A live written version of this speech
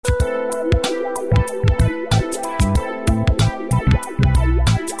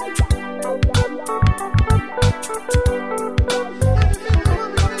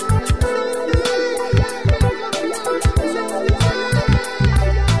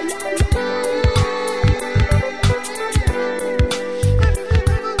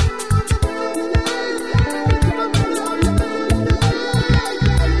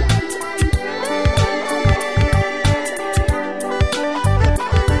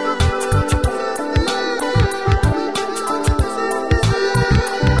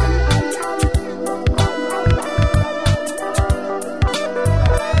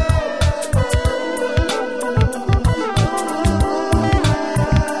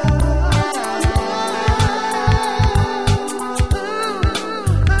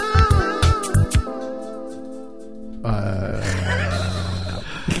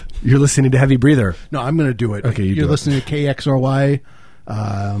You're listening to Heavy Breather. No, I'm going to do it. Okay, you're listening to KXRY,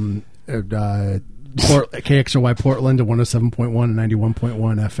 KXRY Portland at 107.1 and 91.1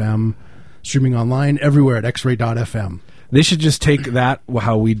 FM, streaming online everywhere at xray.fm. They should just take that,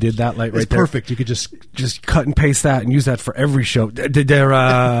 how we did that, like right It's there. perfect. You could just Cut and paste that and use that for every show. People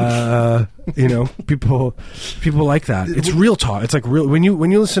like that. It's real talk. It's like real. When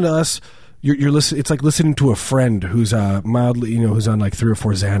you listen to us, you're listening. It's like listening to a friend who's mildly, who's on like 3 or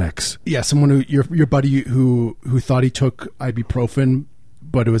 4 Xanax. Yeah, someone who your buddy who thought he took ibuprofen,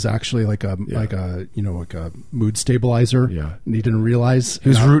 but it was actually like a mood stabilizer. Yeah, and he didn't realize he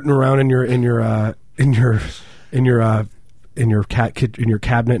was rooting around in your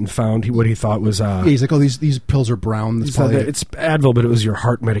cabinet and found what he thought was. He's like, oh, these pills are brown. That's probably it's Advil, but it was your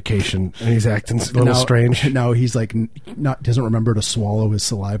heart medication, and he's acting a little strange. Now he's like doesn't remember to swallow his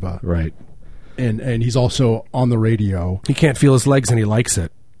saliva. Right, and he's also on the radio. He can't feel his legs, and he likes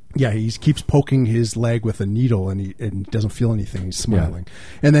it. Yeah, he keeps poking his leg with a needle, and he doesn't feel anything. He's smiling,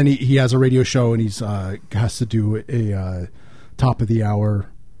 and then he has a radio show, and he's has to do a top of the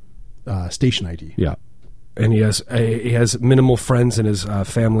hour station ID. Yeah. And he has minimal friends, and his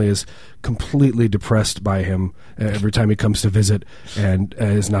family is completely depressed by him every time he comes to visit, and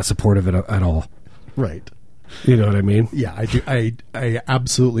is not supportive at all. Right. You know what I mean? Yeah, I do. I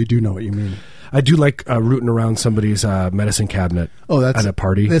absolutely do know what you mean. I do like rooting around somebody's medicine cabinet. At a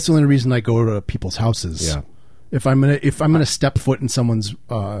party. That's the only reason I go to people's houses. Yeah. If I'm gonna step foot in someone's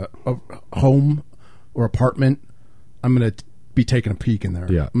home or apartment, I'm gonna be taking a peek in there.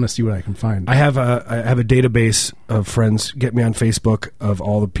 Yeah. I'm going to see what I can find. I have a database of friends. Get me on Facebook of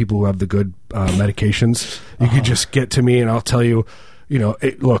all the people who have the good medications. You could just get to me, and I'll tell you.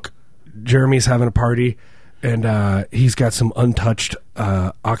 Look, Jeremy's having a party, and he's got some untouched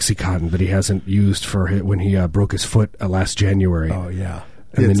OxyContin that he hasn't used for when he broke his foot last January. Oh yeah.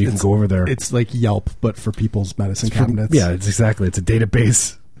 And then you can go over there. It's like Yelp, but for people's medicine cabinets. It's a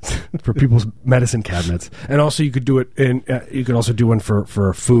database. For people's medicine cabinets, and also you could do it you could also do one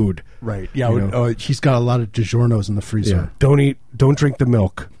for food. Right? Yeah. He's got a lot of DiGiorno's in the freezer. Yeah. Don't drink the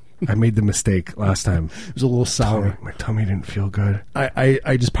milk. I made the mistake last time. It was a little sour. My tummy didn't feel good.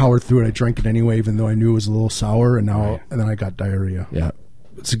 I just powered through it. I drank it anyway, even though I knew it was a little sour, and then I got diarrhea. Yeah.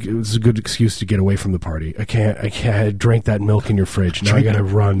 It's a good excuse to get away from the party. I can't. I drank that milk in your fridge. Now I gotta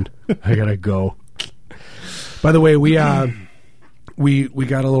run. I gotta go. By the way, we got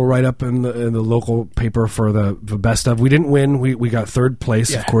a little write-up in the local paper for the best of. We didn't win. We got 3rd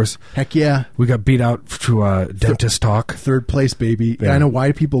place, of course. Heck yeah. We got beat out to dentist talk. 3rd place, baby. Yeah. I know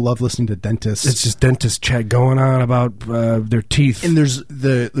why people love listening to dentists. It's just dentist chat going on about their teeth. And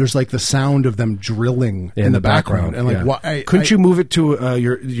there's like the sound of them drilling in the background. And like, why couldn't you move it to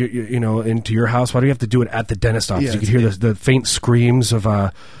your into your house? Why do you have to do it at the dentist office? Yeah, you could hear the faint screams of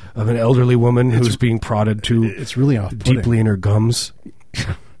an elderly woman who's being prodded to. It's really off-putting. Deeply in her gums.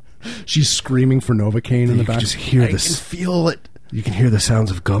 She's screaming for Novocaine in the back. Just hear this. I can feel it. You can hear the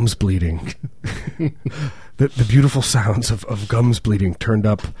sounds of gums bleeding. the beautiful sounds of gums bleeding turned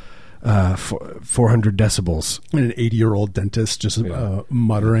up 400 decibels. And an 80-year-old dentist just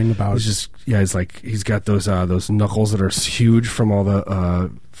muttering about. He's got those knuckles that are huge from all the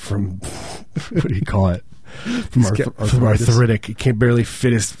from what do you call it? From arthritic. He can't barely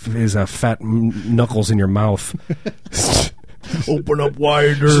fit his fat knuckles in your mouth. Open up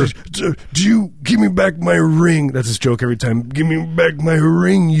wider. Do you give me back my ring? That's his joke every time. Give me back my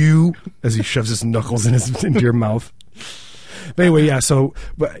ring, you. As he shoves his knuckles into your mouth. But anyway, yeah. So,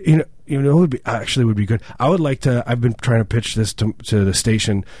 but it would be good. I would like to. I've been trying to pitch this to the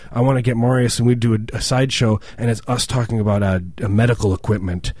station. I want to get Marius, and we do a side show, and it's us talking about medical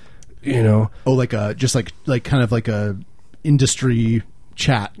equipment. like kind of like a industry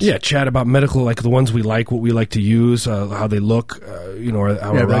chat. Yeah, chat about medical, like the ones we like, what we like to use, how they look,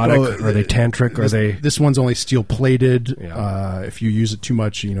 how erotic, are they tantric, this one's only steel plated. Yeah. If you use it too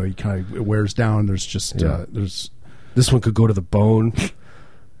much, you kind of, it wears down. There's just, this one could go to the bone.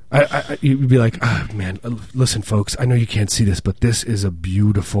 You'd be like, man, listen folks, I know you can't see this, but this is a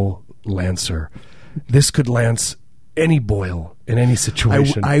beautiful lancer. This could lance any boil in any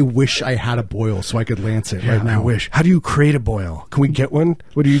situation. I wish I had a boil so I could lance it right now. I wish. How do you create a boil? Can we get one?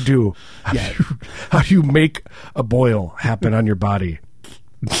 What do you do? How do you make a boil happen on your body?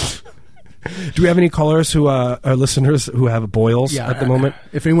 Do we have any callers who are listeners who have boils at the moment?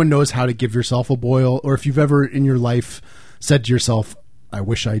 If anyone knows how to give yourself a boil, or if you've ever in your life said to yourself, I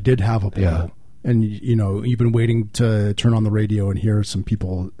wish I did have a boil. Yeah. And, you've been waiting to turn on the radio and hear some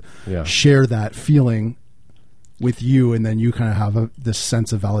people share that feeling with you, and then you kind of have this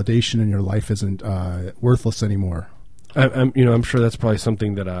sense of validation and your life isn't worthless anymore. I'm sure that's probably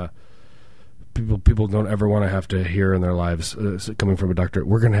something that people don't ever want to have to hear in their lives, coming from a doctor.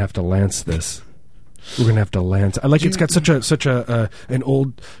 We're going to have to lance this. We're going to have to lance. I like it's got such an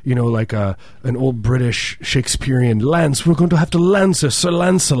old, an old British Shakespearean lance. We're going to have to lance Sir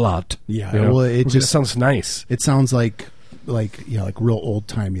Lancelot. Yeah, well, it just sounds nice. It sounds like real old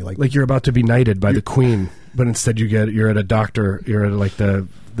timey, like you're about to be knighted by the Queen, but instead you're at a doctor. You're at like the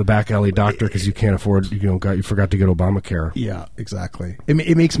back alley doctor because you can't afford. You forgot to get Obamacare. Yeah, exactly.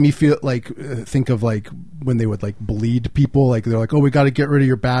 It makes me feel like think of like when they would like bleed people. Like they're like, oh, we got to get rid of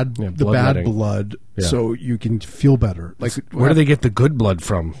your bad blood so you can feel better. Like where do they get the good blood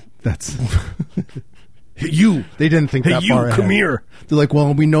from? That's. You. They didn't think that far ahead. Come here. They're like,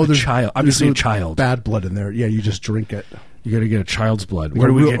 well, we know there's child. Obviously, a child. Bad blood in there. Yeah, you just drink it. You got to get a child's blood. Where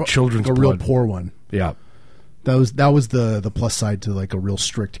do we get children's blood? A real poor one. Yeah. That was the plus side to like a real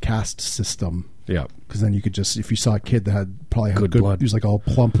strict caste system. Yeah. Because then you could just, if you saw a kid that had good blood, he was like all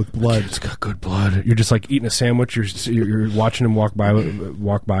plump with blood. It's got good blood. You're just like eating a sandwich. You're watching him walk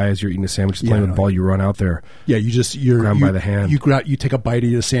by as you're eating a sandwich, playing with the ball. You run out there. Yeah, you're grab him by the hand. You take a bite of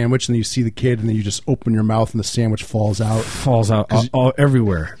your sandwich, and then you see the kid, and then you just open your mouth, and the sandwich falls out all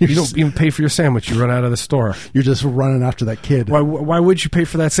everywhere. You don't even pay for your sandwich. You run out of the store. You're just running after that kid. Why would you pay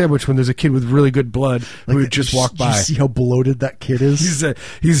for that sandwich when there's a kid with really good blood who would just walk by? You see how bloated that kid is?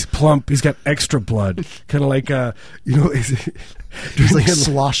 He's plump. He's got extra blood. Kind of like he's like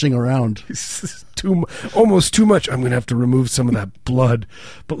sloshing around. Almost too much. I'm going to have to remove some of that blood.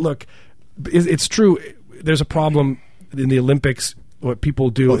 But look, it's true. There's a problem in the Olympics. What people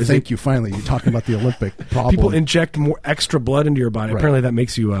do is thank you. Finally, you're talking about the Olympic problem. People inject more extra blood into your body. Right. Apparently, that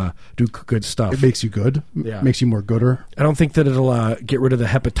makes you do good stuff. It makes you good. Yeah, makes you more gooder. I don't think that it'll get rid of the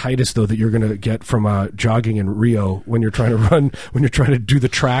hepatitis though that you're going to get from jogging in Rio when you're trying to run, when you're trying to do the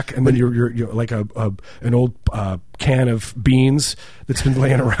track, and then you're like an old can of beans that's been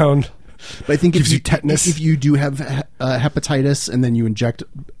laying around. But I think gives you tetanus. If you do have hepatitis and then you inject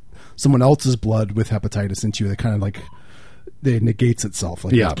someone else's blood with hepatitis into you, that kind of like. It negates itself.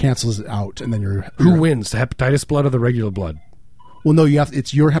 Like it cancels it out, and then who wins, the hepatitis blood or the regular blood? Well, no,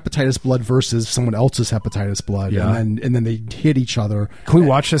 it's your hepatitis blood versus someone else's hepatitis blood, and then they hit each other. Can we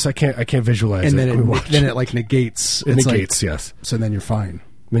watch this? I can't visualize and it. Then it like negates. It negates, yes. So then you're fine.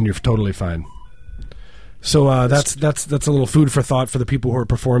 Then you're totally fine. So that's a little food for thought for the people who are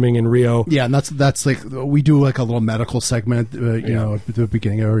performing in Rio. Yeah, and that's like we do like a little medical segment, at the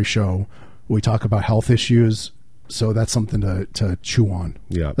beginning of every show. We talk about health issues. So that's something to chew on.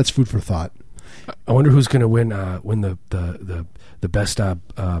 Yeah, that's food for thought. I wonder who's going to win the best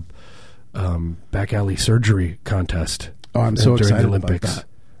back alley surgery contest. Oh, I'm so excited during the Olympics. About that.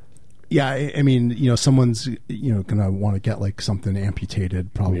 Yeah, I mean, someone's going to want to get like something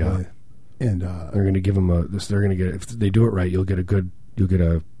amputated probably, and they're going to give them they're going to get, if they do it right, you'll get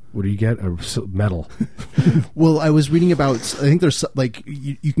a. What do you get? A medal. Well, I was reading about. I think there's like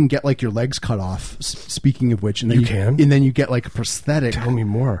you can get like your legs cut off. Speaking of which, and then and then you get like a prosthetic. Tell me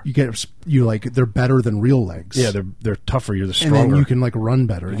more. You like they're better than real legs. Yeah, they're tougher. You're the stronger. And then you can like run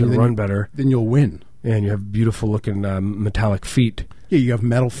better. You can run better. Then you'll win. And you have beautiful looking metallic feet. Yeah, you have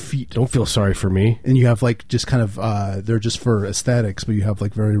metal feet. Don't feel sorry for me. And you have like just kind of they're just for aesthetics, but you have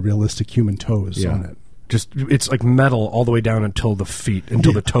like very realistic human toes on it. It's like metal all the way down until the feet,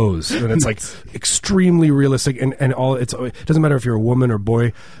 until the toes, and it's like extremely realistic. And all it doesn't matter if you're a woman or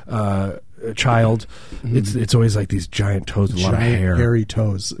boy, a child. It's always like these giant toes with a lot of hair, hairy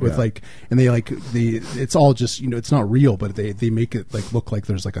toes with it's all just it's not real, but they make it like look like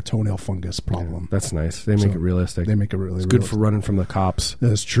there's like a toenail fungus problem. Yeah, that's nice. They make it realistic. They make it really. It's realistic. Good for running from the cops.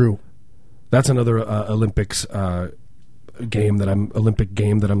 That's true. That's another Olympics. Olympic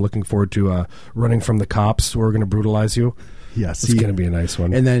game that I'm looking forward to, running from the cops who are going to brutalize you. Yes, it's going to be a nice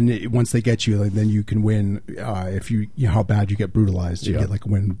one. And then once they get you, then you can win. If you how bad you get brutalized, you get like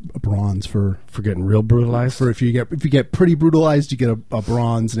win a bronze for getting real brutalized. If you get pretty brutalized, you get a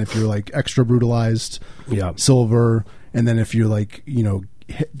bronze, and if you're like extra brutalized, silver. And then if you're like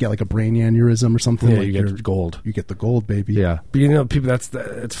get like a brain aneurysm or something, you get gold. You get the gold, baby. Yeah, but people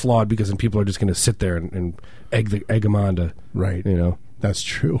that's flawed because then people are just going to sit there and egg them on to That's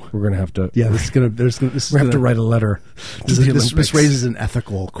true. We're going to have to. Yeah, we're going to have to write a letter. This raises an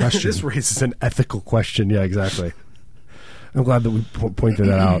ethical question. This raises an ethical question. Yeah, exactly. I'm glad that we pointed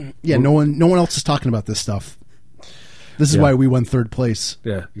that out. Yeah, no one else is talking about this stuff. This is why we won third place.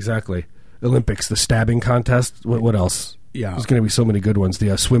 Yeah, exactly. Olympics, the stabbing contest. What else? Yeah, there's going to be so many good ones.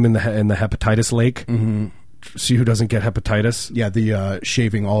 The swim in the hepatitis lake. Mm-hmm. See who doesn't get hepatitis. Yeah, the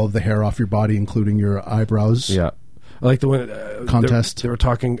shaving all of the hair off your body, including your eyebrows. Yeah, I like the one contest. They were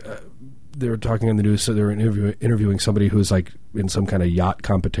talking. they were talking on the news, so they were interviewing somebody who's like in some kind of yacht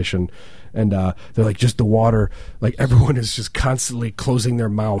competition, and they're like, just the water, like everyone is just constantly closing their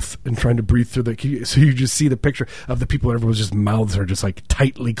mouth and trying to breathe through so you just see the picture of the people, everyone's just mouths are just like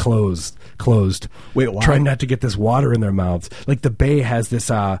tightly closed. Wait, why? Trying not to get this water in their mouths. Like the bay has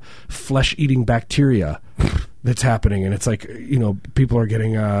this flesh-eating bacteria that's happening, and it's like, people are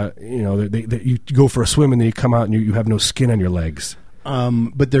getting you go for a swim and then you come out and you have no skin on your legs.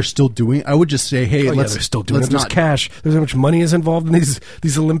 But they're still doing. I would just say, hey, they're still doing it. There's cash. There's how much money is involved in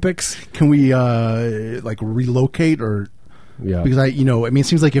these Olympics. Can we like relocate or? Yeah, because it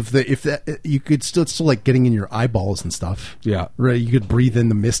seems like if that you could still like getting in your eyeballs and stuff. Yeah, right. You could breathe in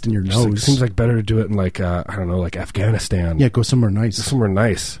the mist in your nose. It seems like better to do it in like I don't know, like Afghanistan. Yeah, go somewhere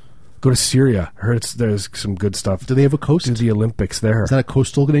nice. Go to Syria. I heard there's some good stuff. Do they have a coast? Do the Olympics there? Is that a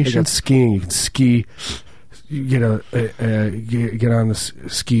coastal nation? They got skiing. You can ski. You get on the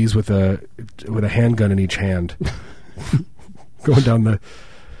skis with a handgun in each hand, going down the.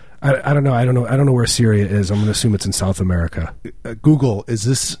 I don't know where Syria is. I'm going to assume it's in South America. Google,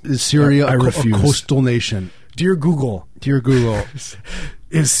 is Syria a coastal nation? Dear Google,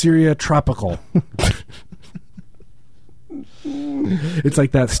 is Syria tropical? It's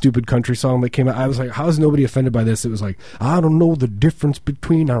like that stupid country song that came out. I was like, how is nobody offended by this? It was like, I don't know the difference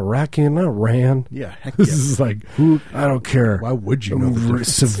between Iraq and Iran. Yeah, heck this yeah. is like, I don't care. Why would you know?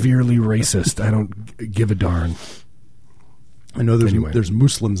 Severely racist. I don't give a darn. I know there's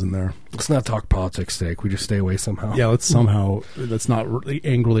Muslims in there. Let's not talk politics, Steak. We just stay away somehow. Yeah, let's not really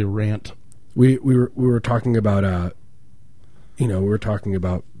angrily rant. We were talking about we were talking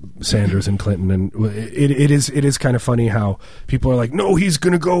about Sanders and Clinton, and it is kind of funny how people are like, no, he's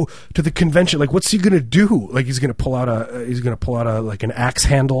going to go to the convention. Like, what's he going to do? Like, he's going to pull out a like an axe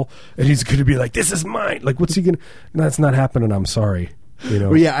handle, and he's going to be like, this is mine. Like, what's he going to? That's not happening. I'm sorry.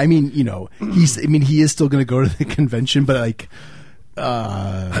 Well, yeah, I mean, he is still going to go to the convention, but like,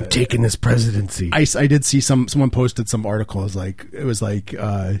 I'm taking this presidency. I did see someone posted some article. It was like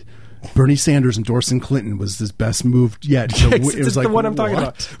Bernie Sanders endorsing Clinton was his best move yet. So it was like the one I'm talking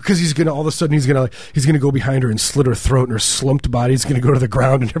about, because he's going to all of a sudden he's going to go behind her and slit her throat, and her slumped body's going to go to the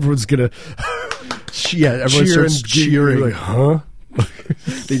ground, and everyone's going to everyone starts cheering. Like, huh?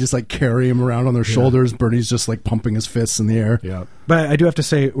 They just like carry him around on their shoulders. Bernie's just like pumping his fists in the air. Yeah, but I do have to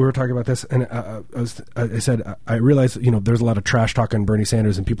say, we were talking about this, and I said I realized there's a lot of trash talk on Bernie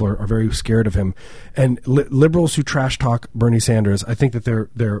Sanders, and people are very scared of him. And liberals who trash talk Bernie Sanders, I think that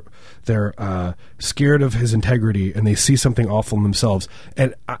they're scared of his integrity, and they see something awful in themselves.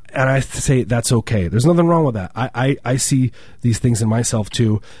 And I say that's okay. There's nothing wrong with that. I see these things in myself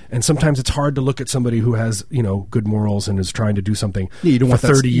too, and sometimes it's hard to look at somebody who has good morals and is trying to do something. Yeah, you don't want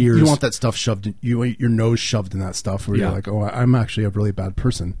 30 years. You don't want that stuff shoved in, your nose shoved in that stuff where you're like, oh, I'm actually a really bad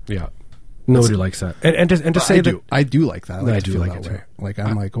person. Yeah. Nobody likes that. And to say I do. I do like that. I do like it too. Like,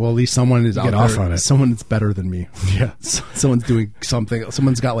 I'm like, well, at least someone is out there. On it. Someone that's better than me. Yeah. Someone's doing something.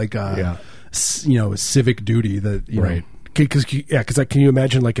 Someone's got like civic duty that, right. Because can you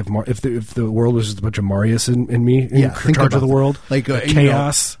imagine, like, if the world was just a bunch of Marius and me in charge of the world, like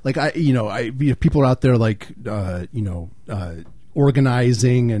chaos. People are out there like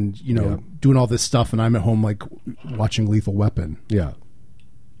organizing and doing all this stuff, and I'm at home like watching Lethal Weapon. Yeah.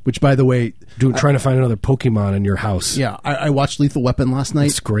 Which, by the way, trying to find another Pokemon in your house. Yeah, I watched Lethal Weapon last night.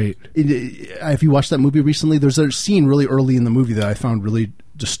 It's great. If you watched that movie recently, there's a scene really early in the movie that I found really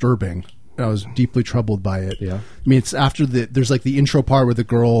disturbing. I was deeply troubled by it. Yeah. I mean, it's after there's like the intro part where the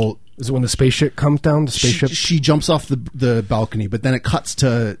girl... Is it when the spaceship comes down? The spaceship? She jumps off the balcony, but then it cuts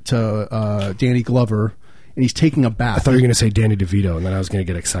to Danny Glover, and he's taking a bath. I thought you were going to say Danny DeVito, and then I was going to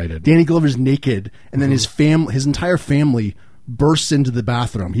get excited. Danny Glover's naked, and then his entire family bursts into the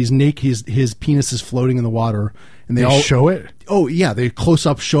bathroom. He's naked. His penis is floating in the water, and they all show it. Oh yeah, they close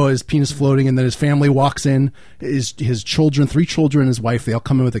up show his penis floating, and then his family walks in. His children, 3 children, and his wife. They all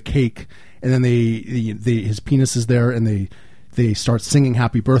come in with a cake, and then his penis is there, and they start singing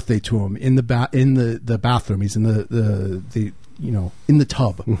 "Happy Birthday" to him in the bathroom. He's in the in the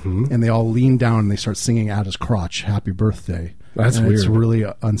tub, and they all lean down and they start singing at his crotch "Happy Birthday." That's weird. It's really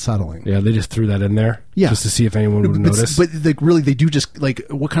unsettling. Yeah, they just threw that in there, just to see if anyone would notice. But really, they do just like,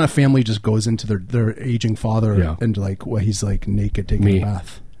 what kind of family just goes into their aging father and like, he's like naked taking a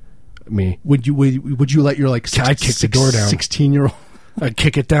bath? Me. Would you let your like I'd kick the door down. 16-year-old? I'd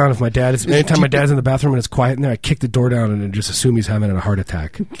kick it down if my dad is. Anytime my dad's in the bathroom and it's quiet in there, I kick the door down and just assume he's having a heart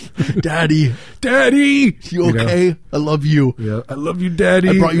attack. Daddy, you okay? I love you. Yeah, I love you, Daddy.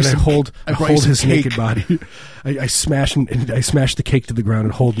 I brought you I hold his cake. naked body. I smash the cake to the ground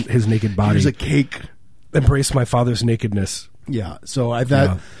and hold his naked body. Here's a cake. Embrace my father's nakedness. Yeah, so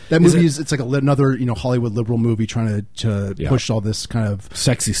that movie it's like another Hollywood liberal movie trying to push all this kind of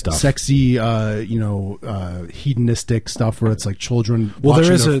sexy stuff, hedonistic stuff where it's like children. Well,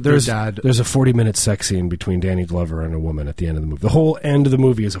 there's a 40-minute sex scene between Danny Glover and a woman at the end of the movie. The whole end of the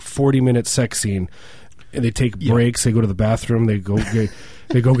movie is a 40-minute sex scene, and they take breaks. They go to the bathroom. They go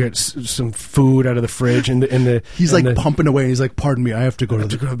get some food out of the fridge, and he's pumping away. And he's like, "Pardon me, I have to go to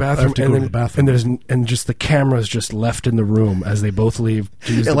the bathroom." I have to go to the bathroom. And just the camera's just left in the room as they both leave.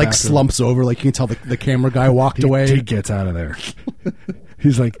 To use it the like bathroom. Slumps over. Like you can tell the camera guy walked away. He gets out of there.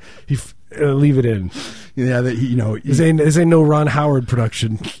 He's like, leave it in. Yeah, this ain't no Ron Howard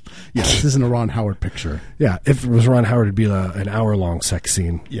production. Yeah, this isn't a Ron Howard picture. Yeah, if it was Ron Howard, it'd be an hour-long sex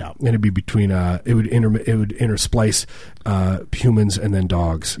scene. Yeah, and it'd be between it would intersplice humans and then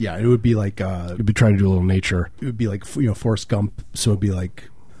dogs. Yeah, it would be like you'd be trying to do a little nature. It would be like Forrest Gump. So it'd be like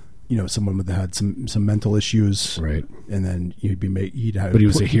someone that had some mental issues, right? And then but he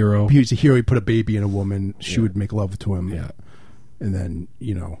was a hero. He was a hero. He put a baby in a woman. She would make love to him. Yeah, and then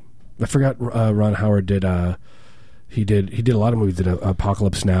I forgot Ron Howard did. He did a lot of movies. Did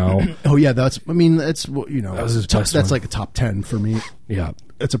Apocalypse Now. Oh yeah, that's that was his best one. That's like a top 10 for me. Yeah,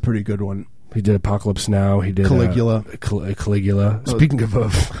 it's a pretty good one. He did Apocalypse Now. He did Caligula. Caligula. Speaking of a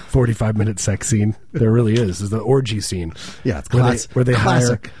 45-minute sex scene, there really is the orgy scene. Yeah, it's where they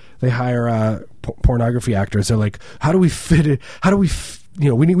classic. hire pornography actors. They're like, how do we fit it? How do we?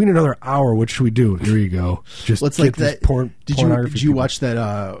 We need another hour. What should we do? Here you go. Just let's like that. Did you watch that?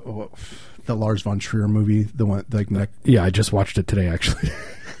 The Lars von Trier movie, the one yeah, I just watched it today actually.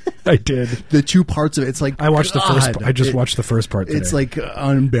 I did. The two parts of it, it's like I watched the first. I just watched the first part today. It's like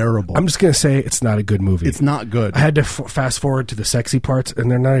unbearable. I'm just gonna say it's not a good movie. It's not good. I had to fast forward to the sexy parts,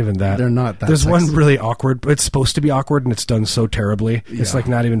 and they're not even that. They're not that. There's sexy. one really awkward, but it's supposed to be awkward, and it's done so terribly. Yeah. It's like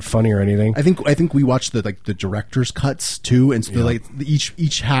not even funny or anything. I think we watched the director's cuts too, and so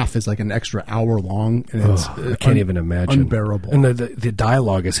each half is like an extra hour long, and I can't even imagine. Unbearable. And the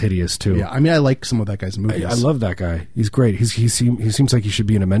dialogue is hideous too. Yeah, I mean, I like some of that guy's movies. I love that guy. He's great. He seems like he should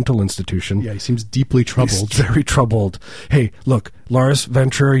be in a mental institution. Yeah, he seems deeply troubled. He's very troubled. Hey, look, Lars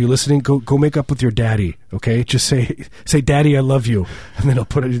Ventura, you listening? Go make up with your daddy, okay? Just say, Daddy, I love you, and then he'll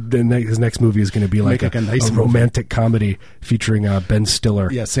put it. His next movie is going to be like a nice romantic comedy featuring Ben Stiller.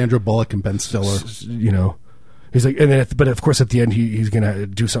 Yeah, Sandra Bullock and Ben Stiller. He's like, but of course, at the end, he's going to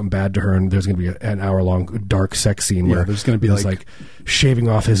do something bad to her, and there's going to be an hour-long dark sex scene where there's going to be like shaving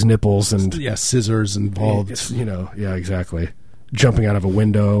off his nipples and scissors involved. Yeah, exactly. Jumping out of a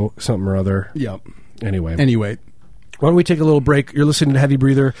window, something or other. Yeah. Anyway. Why don't we take a little break? You're listening to Heavy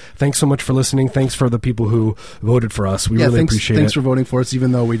Breather. Thanks so much for listening. Thanks for the people who voted for us. We really appreciate it. Thanks for voting for us,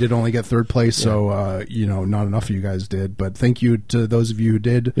 even though we did only get third place. Yeah. So, not enough of you guys did. But thank you to those of you who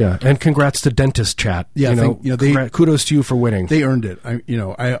did. Yeah, and congrats to Dentist Chat. Yeah, kudos to you for winning. They earned it. I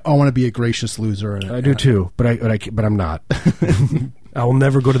want to be a gracious loser. I do too, but I'm not. I will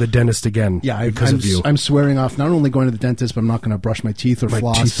never go to the dentist again. Yeah, because of you. I'm swearing off not only going to the dentist, but I'm not going to brush my teeth or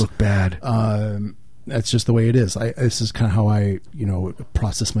floss. My teeth look bad. That's just the way it is. This is kind of how I,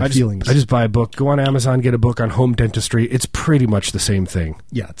 process my feelings. I just buy a book. Go on Amazon, get a book on home dentistry. It's pretty much the same thing.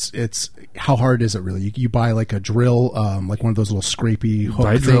 Yeah, it's how hard is it really? You buy like a drill, like one of those little scrapey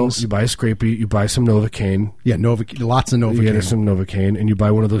hook things. You buy a scrapey. You buy some Novocaine. Yeah, lots of Novocaine. You get some Novocaine, and you buy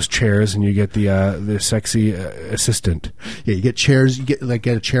one of those chairs, and you get the sexy assistant. Yeah, you get chairs. You get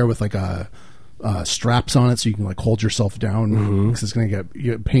a chair with like a. Straps on it so you can like hold yourself down because it's going to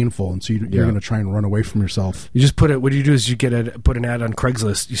get painful, and so you're going to try and run away from yourself. You just what you do is you put an ad on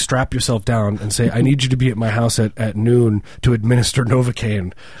Craigslist. You strap yourself down and say, "I need you to be at my house at noon to administer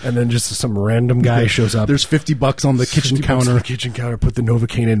Novocaine," and then just some random guy shows up. There's $50 on the kitchen counter. On the kitchen counter, put the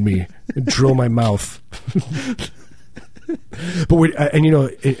Novocaine in me and drill my mouth. But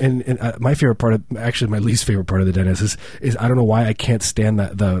my favorite part actually my least favorite part of the dentist is I don't know why I can't stand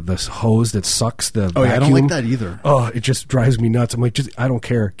the hose that sucks the vacuum. I don't like that either. Oh, it just drives me nuts. I'm like, I don't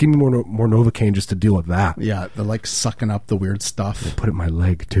care. Give me more Novocaine just to deal with that. Yeah, they're like sucking up the weird stuff. They put it in my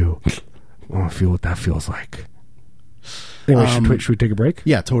leg too. I want to feel what that feels like. Anyway, should we take a break?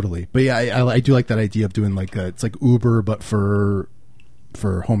 Yeah, totally. But yeah, I do like that idea of doing it's like Uber but for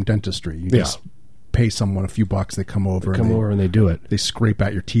home dentistry. You just pay someone a few bucks, they come over and they do it. They scrape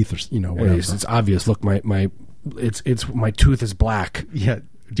at your teeth or whatever. It's obvious. Look, my tooth is black. Yeah,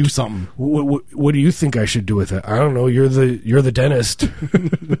 do something. What do you think I should do with it? I don't know. You're the dentist.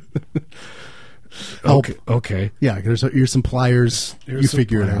 Okay. Yeah, here's some pliers.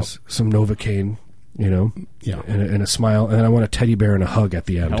 Figure it out. Some Novocaine. Yeah, and a smile, and then I want a teddy bear and a hug at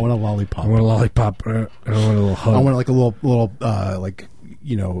the end. I want a lollipop. I want a lollipop. I want a little hug. I want like a little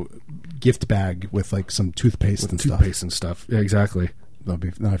gift bag with like some toothpaste and stuff. Yeah, exactly.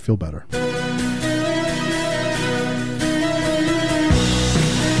 Then I feel better.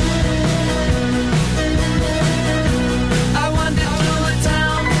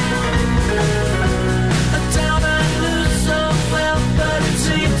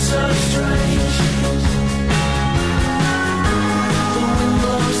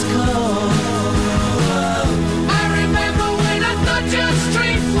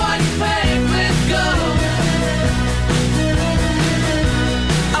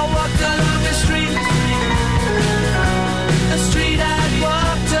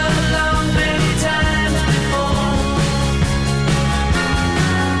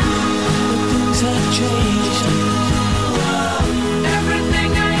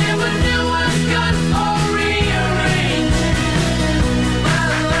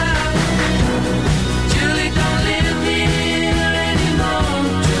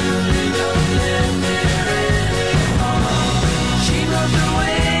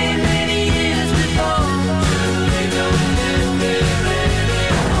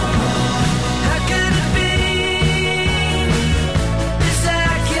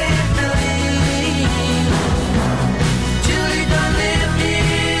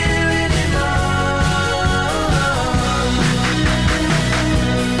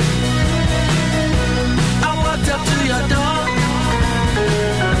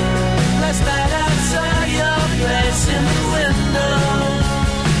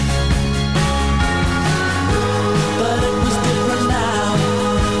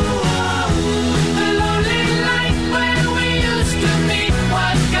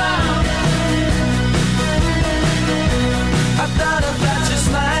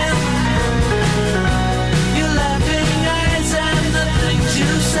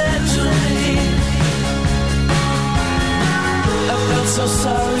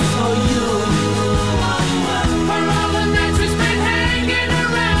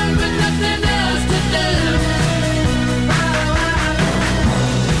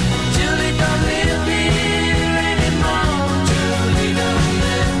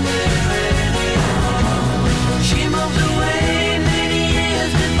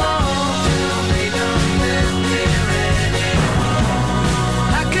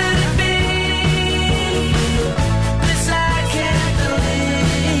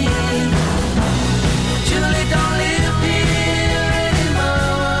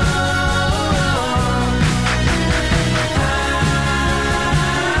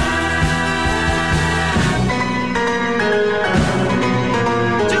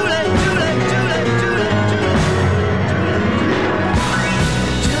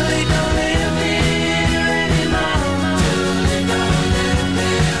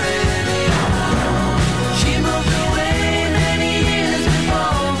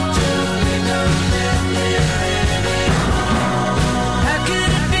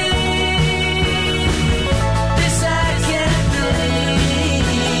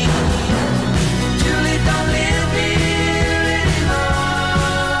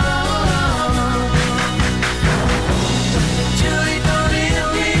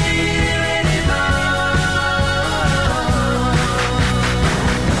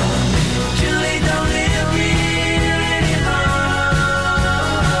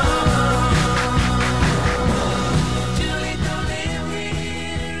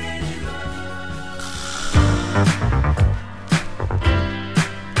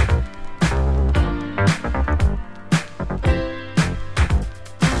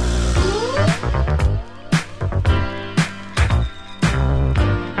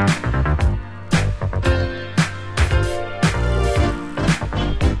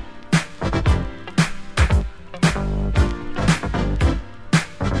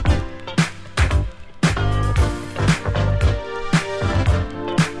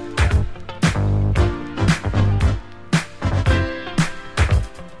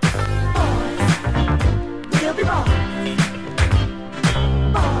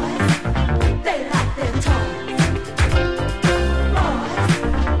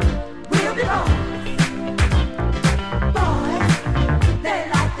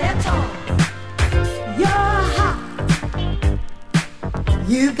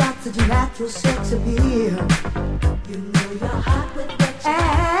 You got such a natural sex appeal. You know you're hot with what you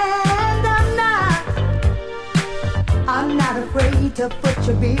and I'm not afraid to foot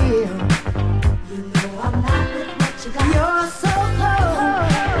your bill. You know I'm not with what you got. You're so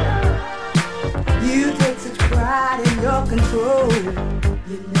cold. You take such pride in your control.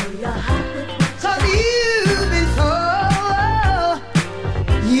 You know you're hot with what you got. 'Cause you've been told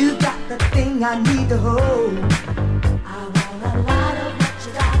you got the thing I need to hold. I want a lot of what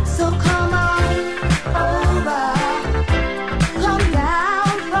you got. So come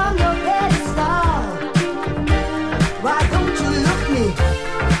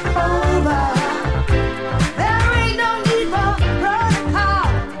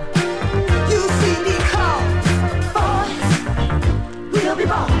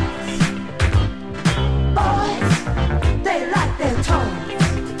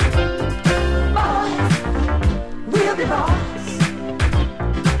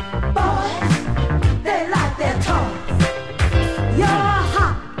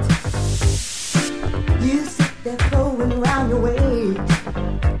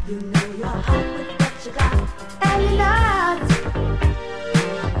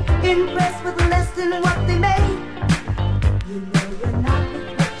impressed with less than what they made. You know you're not with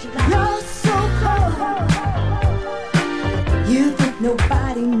what you got. You're so cold. You think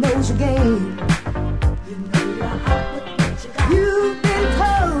nobody knows your game. You know you're hot with what you got. You've been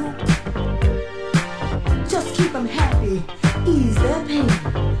told, just keep them happy, ease their pain.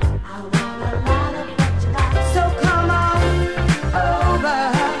 I want a lot of what you got. So come on over.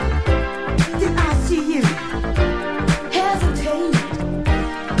 Did I see you hesitate?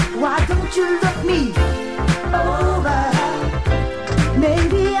 Why don't you look me over?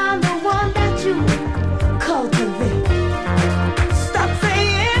 Maybe I'm the one that you cultivate. Stop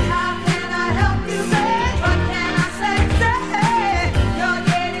saying, how can I help you? Say, what can I say? Say, you're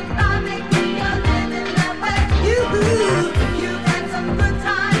getting by, making your living that way. You had some good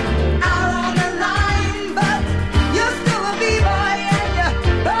time out on the line, but you're still a b-boy and you're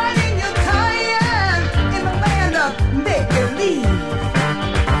burning your time in the land of make-believe.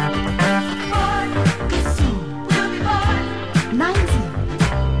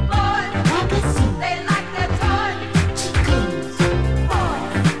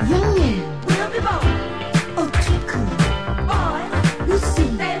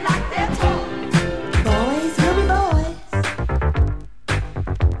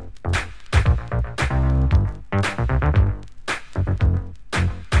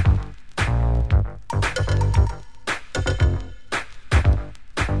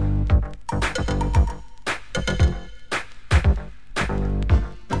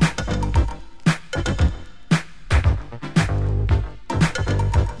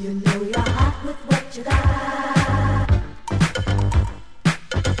 You know you're hot with what you got.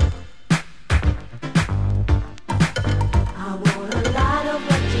 I want a lot of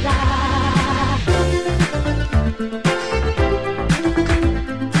what you got.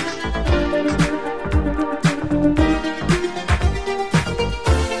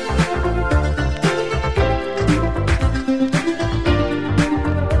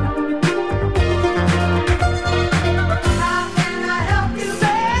 How can I help you?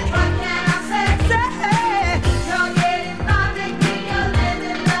 Say, what can I say? Say, you're getting by, making your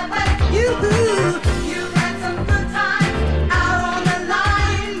living that way. You had some good time out on the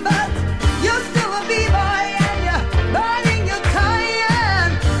line, but you're still a b-boy and you're burning your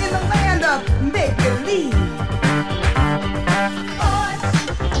time in the land of make-believe. Boys,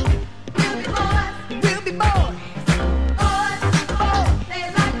 we'll be boys. Boys, they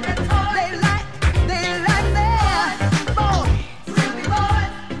like their toys. They like their boys.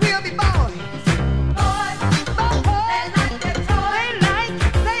 We'll be boys. Boys, they like their toys.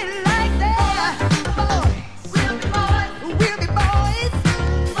 They like their boys. We'll be boys.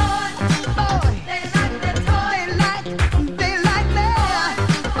 Boys, they like their toys. They like their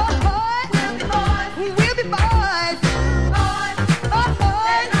boys. We'll be boys. Boys,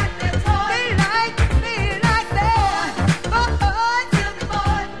 they like their toys. They like their boys.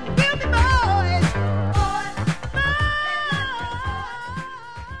 We'll be boys.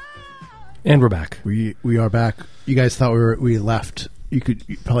 And we're back. We are back. You guys thought we left. You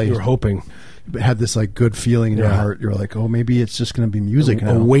probably You were hoping. had this like good feeling in your Yeah. heart. You're like, oh, maybe it's just going to be music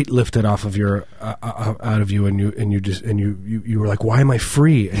now. A weight lifted off of your out of you, and you were like, why am I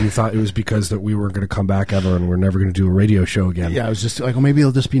free? And you thought it was because that we weren't going to come back ever, and we're never going to do a radio show again. Yeah, I was just like, oh, maybe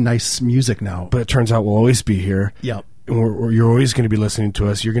it'll just be nice music now. But it turns out we'll always be here. Yep. And you're always going to be listening to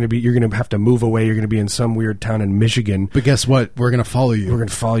us. You're going to have to move away. You're going to be in some weird town in Michigan. But guess what? We're going to follow you. We're going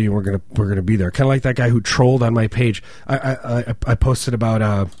to follow you. We're going to be there. Kind of like that guy who trolled on my page. I posted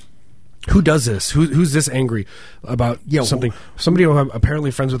about who does this? Who's this angry about something? Somebody who I'm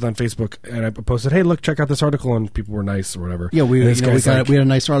apparently friends with on Facebook, and I posted, "Hey, look, check out this article," and people were nice or whatever. Yeah, we had a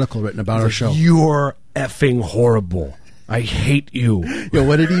nice article written about our show. You're effing horrible. I hate you. Yo,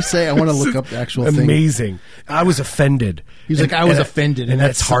 what did he say? I want to look up the actual thing. Amazing. I was offended. He's like, I was offended, and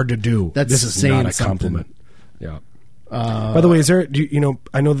that's hard to do. This is not a compliment. Yeah. By the way, is there?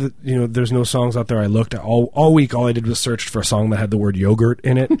 I know that there's no songs out there. I looked all week. All I did was search for a song that had the word yogurt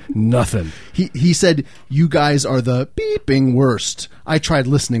in it. Nothing. He said, "You guys are the beeping worst. I tried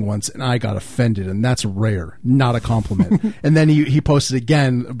listening once and I got offended, and that's rare, not a compliment." And then he posted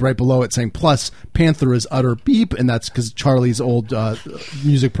again right below it saying, "Plus, Panther is utter beep," and that's because Charlie's old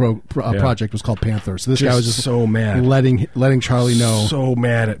music project was called Panther. So this guy was just so mad, letting Charlie know. So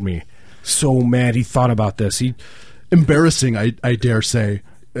mad at me. So mad. He thought about this. Embarrassing, I dare say.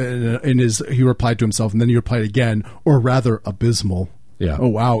 He replied to himself, and then he replied again, or rather, abysmal. Yeah. Oh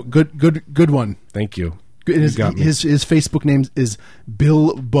wow, good one. Thank you. His Facebook name is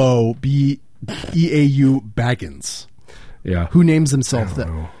Bilbo Beau Baggins. Yeah. Who names himself that?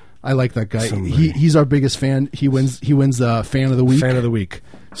 Know. I like that guy. He's our biggest fan. He wins the fan of the week. Fan of the week.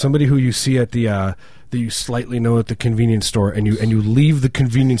 Somebody who you see at the that you slightly know at the convenience store, and you leave the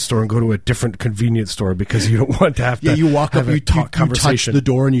convenience store and go to a different convenience store because you don't want to have to. Yeah, you walk up, you touch the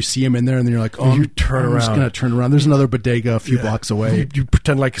door, and you see him in there, and then you're like, "Oh, you turn around. I'm just gonna turn around." There's another bodega a few blocks away. You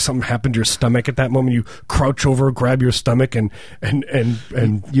pretend like something happened to your stomach at that moment. You crouch over, grab your stomach, and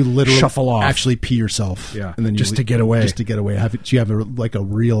you literally shuffle off. Actually, pee yourself. Yeah, and then just to get away. Just to get away. You have a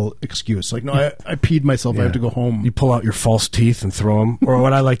real excuse. Like, no, I peed myself. I have to go home. You pull out your false teeth and throw them. Or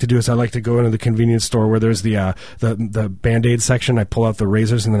what I like to do is I like to go into the convenience store where there's the Band-Aid section. I pull out the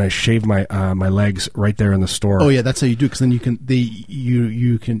razors and then I shave my my legs right there in the store. Oh yeah, that's how you do, because then you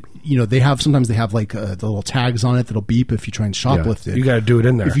can sometimes they have like the little tags on it that'll beep if you try and shoplift it. You got to do it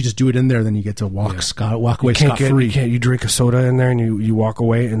in there. If you just do it in there, then you get to walk away scot-free. You drink a soda in there and you walk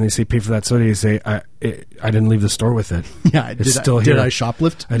away and they say pay for that soda. You say I didn't leave the store with it. Yeah, it's still here. Did I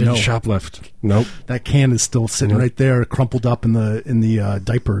shoplift? I didn't shoplift. Nope. That can is still sitting right there, crumpled up in the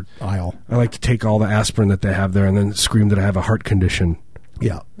diaper aisle. I like to take all the asprin that they have there and then scream that I have a heart condition.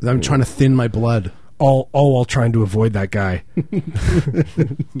 Yeah, I'm trying to thin my blood. All while trying to avoid that guy.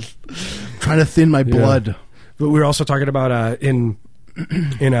 Trying to thin my blood. But we were also talking about in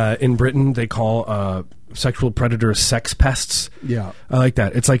Britain they call sexual predators sex pests. Yeah, I like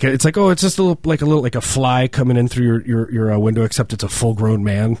that. It's like it's just like a fly coming in through your window, except it's a full grown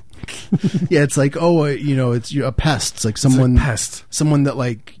man. Yeah, it's like it's a pest. It's like someone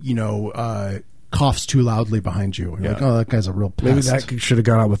that coughs too loudly behind you. And you're like, oh, that guy's a real pest. Maybe that should have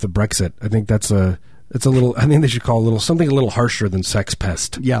gone out with the Brexit. I think that's it's a little. I think they should call something a little harsher than sex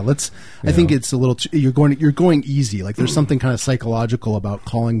pest. Yeah, I think it's a little. You're going easy. Like there's something kind of psychological about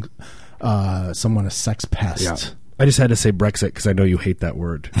calling someone a sex pest. Yeah. I just had to say Brexit because I know you hate that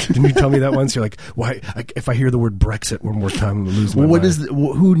word. Didn't you tell me that once? You're like, why? If I hear the word Brexit one more time, I'm going to lose my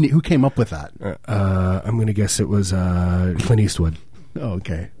mind. Who came up with that? I'm going to guess it was Clint Eastwood. Oh,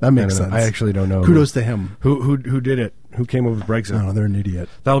 okay, that makes sense. I actually don't know. Kudos to him. Who did it? Who came up with Brexit? No, they're an idiot.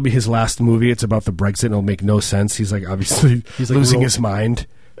 That'll be his last movie. It's about the Brexit, and it'll make no sense. He's like obviously losing his mind.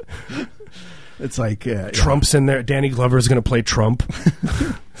 It's like Trump's in there. Danny Glover's going to play Trump.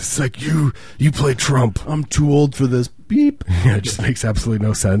 It's like you play Trump. I'm too old for this. Beep. Yeah, it just makes absolutely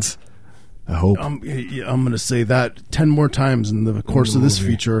no sense. I hope. I'm going to say that 10 more times in the course of this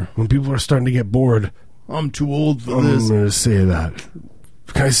feature. When people are starting to get bored. I'm too old for this. I'm going to say that.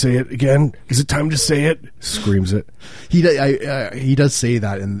 Can I say it again? Is it time to say it? Screams it. He does say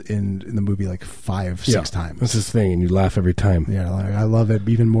that in the movie like 5-6 times. That's his thing, and you laugh every time. Yeah, I love it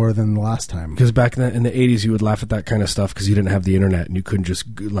even more than the last time. Because back in the 80s, you would laugh at that kind of stuff because you didn't have the internet and you couldn't just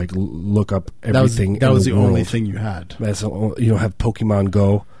like look up everything. That was the only thing you had. You don't have Pokemon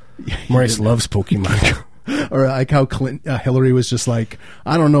Go. Maurice loves Pokemon Go. Or like how Hillary was just like,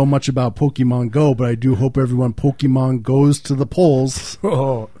 I don't know much about Pokemon Go, but I do hope everyone Pokemon goes to the polls.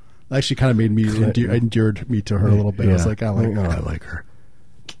 Oh, actually, kind of made me endeared me to her a little bit. Yeah. I was like, I like her.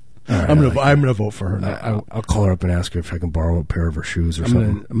 Right, I'm gonna vote for her now. I'll call her up and ask her if I can borrow a pair of her shoes or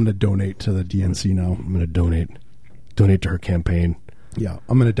something. I'm gonna donate to the DNC now. I'm gonna donate to her campaign. Yeah,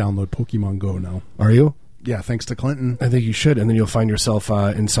 I'm gonna download Pokemon Go now. Are you? Yeah, thanks to Clinton. I think you should, and then you'll find yourself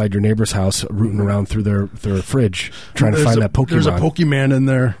inside your neighbor's house, rooting around through their fridge, trying to find that Pokemon. There's a Pokemon in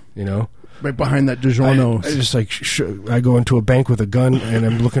there, right behind that DiGiorno. I just like I go into a bank with a gun and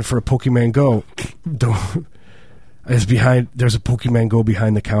I'm looking for a Pokemon Go. There's a Pokemon Go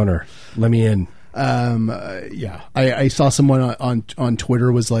behind the counter. Let me in. Yeah, I saw someone on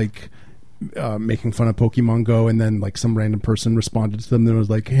Twitter was like making fun of Pokemon Go, and then like some random person responded to them and was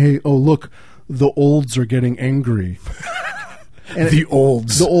like, "Hey, oh look. The olds are getting angry." And the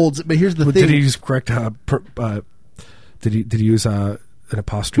olds. But here's the thing. Did he use correct? Did he use an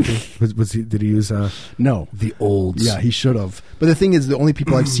apostrophe? Did he use no? The olds. Yeah, he should have. But the thing is, the only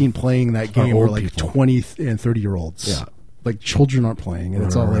people I've seen playing that game are like people. 20 and 30-year-olds. Yeah, like children aren't playing, and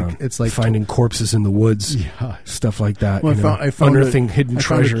it's like finding corpses in the woods. Yeah, stuff like that. Well, I found unearthing hidden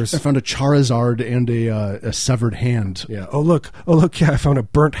treasures. I found a Charizard and a severed hand. Yeah. Oh look! Yeah, I found a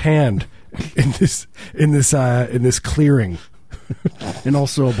burnt hand. In this clearing, and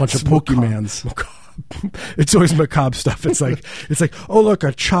also a bunch of Pokemons. It's always macabre stuff. It's like, oh look,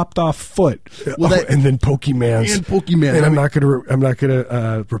 a chopped off foot, and then Pokemons. And I'm not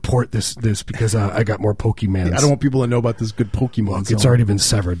gonna report this because I got more Pokemons. Yeah, I don't want people to know about this good Pokemon. Look, it's already been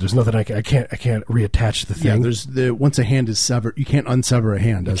severed. There's nothing I can't reattach the thing. Yeah, once a hand is severed, you can't unsever a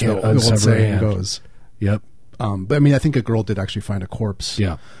hand. As the old saying goes. Yep. But I mean, I think a girl did actually find a corpse.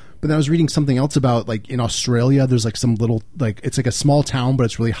 Yeah. But then I was reading something else about, like, in Australia, there's like some little, like, it's like a small town, but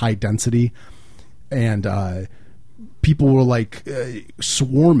it's really high density. And people were like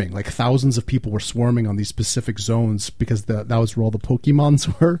swarming, like thousands of people were swarming on these specific zones because that was where all the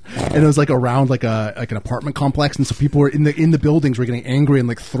Pokemons were, and it was like around like an apartment complex, and so people were in the buildings were getting angry and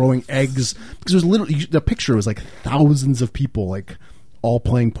like throwing eggs because there's literally the picture was like thousands of people like all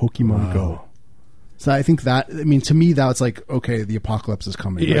playing Pokemon Go. So I think that, I mean, to me, that's like, okay, the apocalypse is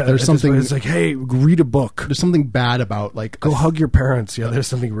coming. Yeah, like, there's something. It's like, hey, read a book. There's something bad about like go hug your parents. Yeah, there's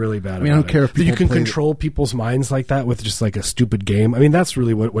something really bad. I don't care if you can control people's minds like that with just like a stupid game. I mean, that's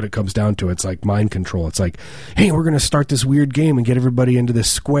really what it comes down to. It's like mind control. It's like, hey, we're going to start this weird game and get everybody into this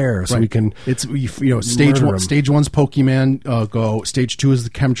square so we can. It's stage one's Pokemon Go. Stage 2 is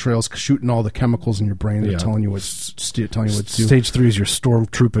the chemtrails shooting all the chemicals in your brain and telling you what to do. Stage 3 is your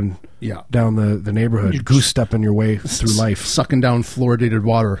stormtrooping. Yeah, down the neighborhood, you're goose stepping your way through life, sucking down fluoridated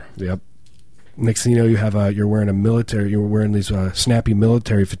water. Yep. Next thing you know, you're wearing these snappy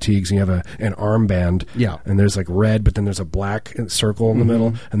military fatigues, and you have an armband. Yeah, and there's like red, but then there's a black circle in the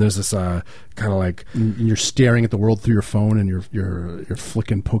middle, and there's this kind of like and you're staring at the world through your phone, and you're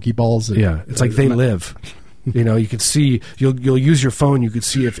flicking Pokeballs. Yeah, it's like they live. You know, you could see you'll use your phone. You could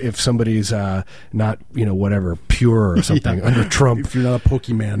see if somebody's not whatever pure or something under Trump. If you're not a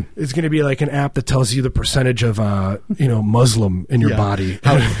Pokemon, it's going to be like an app that tells you the percentage of Muslim in your body.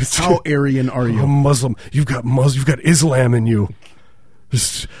 How Aryan are you? Muslim. You've got Islam in you.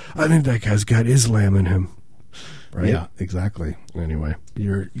 I think that guy's got Islam in him. Right? Yeah, exactly. Anyway,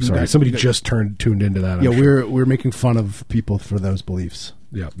 sorry. Somebody just tuned into that. Yeah, we're making fun of people for those beliefs.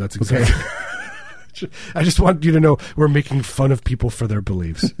 Yeah, that's exactly. Okay. I just want you to know we're making fun of people for their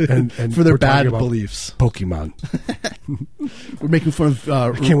beliefs and for their bad beliefs. Pokemon. We're making fun of.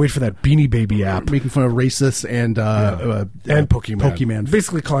 I can't wait for that Beanie Baby app. Making fun of racists and Pokemon.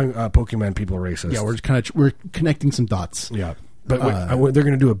 Basically calling Pokemon people racist. Yeah, we're connecting some dots. Yeah, but they're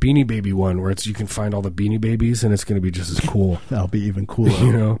going to do a Beanie Baby one where you can find all the Beanie Babies and it's going to be just as cool. That'll be even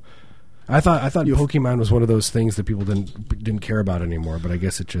cooler. I thought Pokemon was one of those things that people didn't care about anymore, but I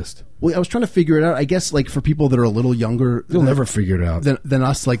guess it just. Well, I was trying to figure it out. I guess like for people that are a little younger, they'll never figure it out. Than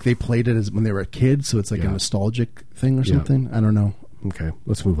us, like they played it as when they were a kid, so it's like a nostalgic thing or something. I don't know. Okay,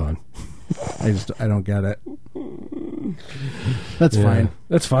 let's move on. I don't get it. That's fine.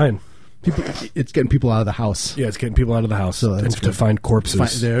 That's fine. It's getting people out of the house. Yeah, it's getting people out of the house to find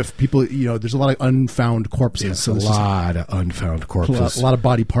corpses. There's a lot of unfound corpses. Yeah, so a lot of unfound corpses. A lot of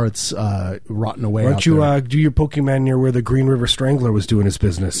body parts rotting away. Why don't you do your Pokemon near where the Green River Strangler was doing his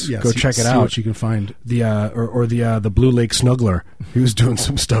business? Yeah, go check it out. See what you can find. The Blue Lake Snuggler. He was doing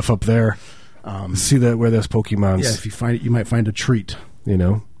some stuff up there. See where those Pokemons. Yeah, if you find it, you might find a treat. I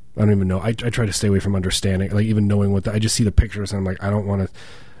don't even know. I try to stay away from understanding, like even knowing I just see the pictures and I'm like, I don't want to.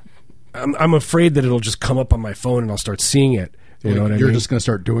 I'm afraid that it'll just come up on my phone and I'll start seeing it. You know what I mean? You're just going to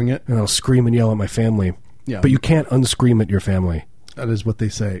start doing it? And I'll scream and yell at my family. Yeah. But you can't unscream at your family. That is what they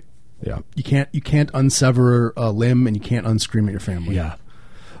say. Yeah. You can't unsever a limb and you can't unscream at your family. Yeah.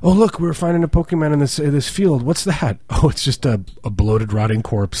 Oh, look, we were finding a Pokemon in this field. What's that? Oh, it's just a bloated, rotting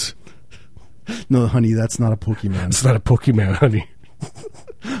corpse. No, honey, that's not a Pokemon. It's not a Pokemon, honey.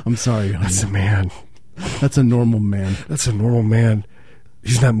 I'm sorry, honey. That's a man. That's a normal man. That's a normal man.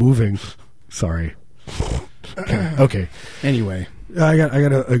 He's not moving. Sorry. Okay. Anyway, I got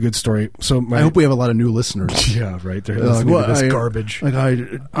a good story. So I hope we have a lot of new listeners. Yeah, right. They're listening to this garbage. I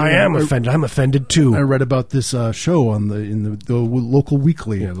am offended. I'm offended too. I read about this show in the local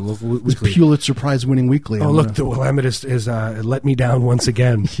weekly. Yeah, the local weekly. This Pulitzer Prize winning weekly. Oh, look, the Willamette is let me down once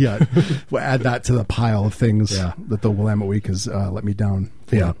again. Yeah, we'll add that to the pile of things that the Willamette Week has let me down.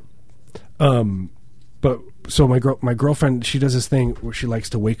 Yeah. But so my girlfriend, she does this thing where she likes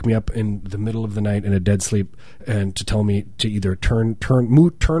to wake me up in the middle of the night in a dead sleep and to tell me to either turn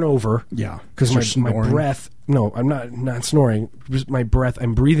over. Yeah, because my breath. No, I'm not snoring. Just my breath.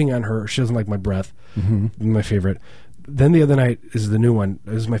 I'm breathing on her. She doesn't like my breath. Mm-hmm. My favorite. Then the other night is the new one.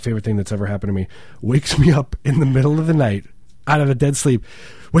 This is my favorite thing that's ever happened to me. Wakes me up in the middle of the night out of a dead sleep.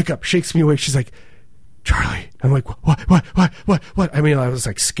 Wake up, shakes me awake. She's like, Charlie. I'm like, what? I mean, I was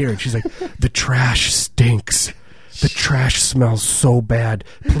like scared. She's like, the trash stinks. The trash smells so bad.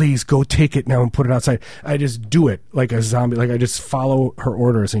 Please go take it now and put it outside. I just do it like a zombie. Like I just follow her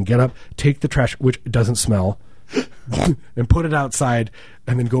orders and get up, take the trash, which doesn't smell, and put it outside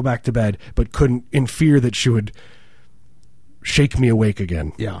and then go back to bed, but couldn't, in fear that she would shake me awake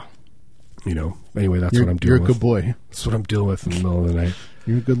again. Yeah. Anyway, that's what I'm dealing with. You're a good boy. That's what I'm dealing with in the middle of the night.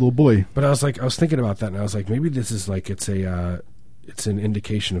 You're a good little boy. But I was thinking about that, and I was like, maybe this is like it's a it's an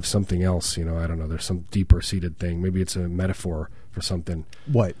indication of something else. I don't know. There's some deeper seated thing. Maybe it's a metaphor for something.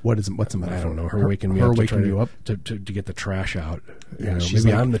 What's a metaphor? I don't know. Her waking me up to get the trash out. Yeah,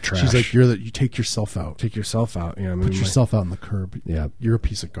 maybe I'm the trash. She's like, you take yourself out. Take yourself out. Yeah, put yourself out on the curb. Yeah, you're a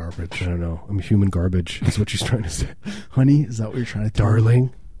piece of garbage. I don't know. I'm human garbage. That's what she's trying to say. Honey, is that what you're trying to tell me?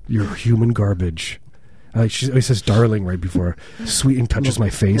 Darling, you're human garbage. She always says darling right before Sweeten touches my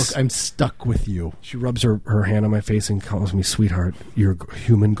face. Look, I'm stuck with you. She rubs her hand on my face and calls me sweetheart. You're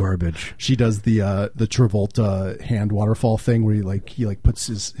human garbage. She does the Travolta hand waterfall thing where he puts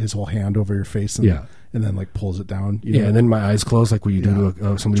his whole hand over your face and then like pulls it down. And then my eyes close like what you do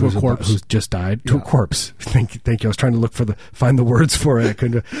to somebody who's just died. To a corpse. Thank you. I was trying to find the words for it. I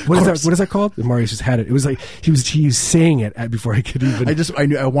couldn't. What is that called? Marius just had it. It was like he was saying it before I could even.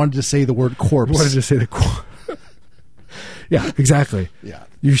 I wanted to say the word corpse. I wanted to say the corpse. Yeah, exactly. Yeah,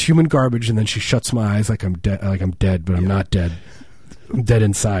 you're human garbage, and then she shuts my eyes like I'm dead. Like I'm dead, but I'm not dead. I'm dead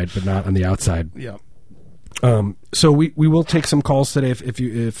inside, but not on the outside. Yeah. So we will take some calls today. If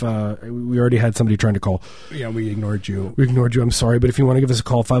we already had somebody trying to call. Yeah, we ignored you. I'm sorry, but if you want to give us a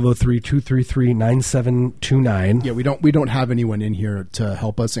call, 503-233-9729. Yeah, we don't have anyone in here to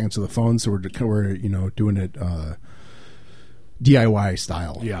help us answer the phone, so we're doing it DIY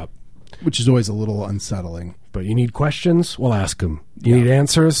style. Yeah, which is always a little unsettling. But you need questions? We'll ask them. You need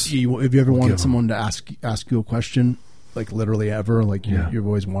answers? Have you ever wanted someone to ask you a question? Like literally ever? Like you've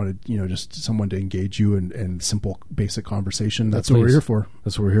always wanted, just someone to engage you in simple, basic conversation. That's what we're here for.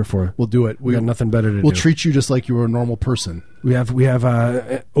 That's what we're here for. We'll do it. We got nothing better to do. We'll treat you just like you were a normal person. We have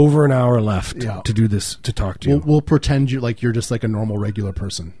over an hour left to do this, to talk to you. We'll pretend you're just like a normal, regular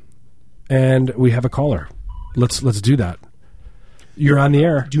person. And we have a caller. Let's do that. You're on the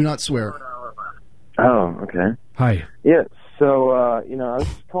air. Do not swear. Oh, okay. Hi. Yeah, so, I was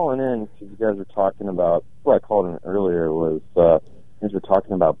just calling in because you guys were talking about, before I called in earlier, was you guys were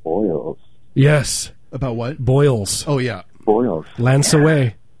talking about boils. Yes. About what? Boils. Oh, yeah. Boils. Lance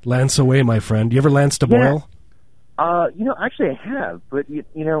away. Lance away, my friend. You ever lanced a boil? Actually I have, but, what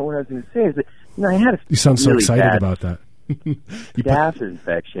I was going to say is that, I had a You sound so really excited about that. staph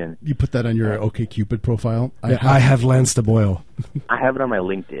infection. You put that on your OkCupid profile? I have lanced a boil. I have it on my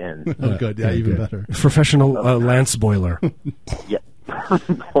LinkedIn. Oh, good. Yeah, even better. Professional lance boiler. Yeah.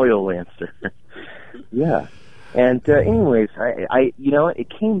 Boil lancer. Yeah. And anyways, I it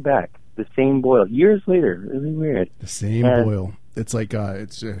came back. The same boil. Years later. Really weird. The same boil. It's like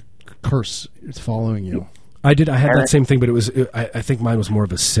it's a curse. It's following you. I had that same thing, but I think mine was more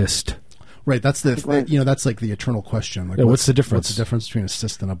of a cyst. Right, that's that's like the eternal question. Like, what's the difference? What's the difference between a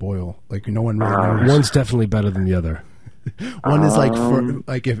cyst and a boil? Like, no one really knows. One's definitely better than the other. One is like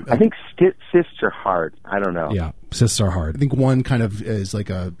I think cysts are hard. I don't know. Yeah, cysts are hard. I think one kind of is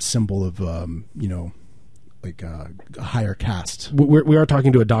like a symbol of like a higher caste. We are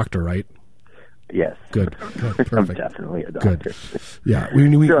talking to a doctor, right? Yes. Good. Perfect. I'm definitely a doctor. Good. Yeah, we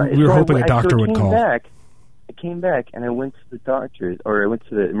were hoping a doctor would call. I came back and I went to the doctor's, or I went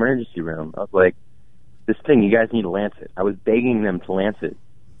to the emergency room. I was like, this thing, you guys need to lance it. I was begging them to lance it.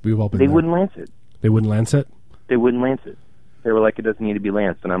 We've all been They there. wouldn't lance it. They wouldn't lance it? They wouldn't lance it. They were like, it doesn't need to be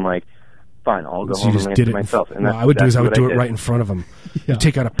lanced. And I'm like, fine, I'll go home and lance it myself. And I would do it right in front of them. Yeah. You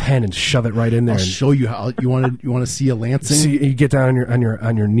take out a pen and shove it right in there. I'll show you how. You want to see a lancing? See, you get down on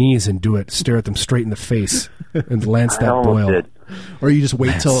your knees and do it. Stare at them straight in the face and lance that boil. Did. Or you just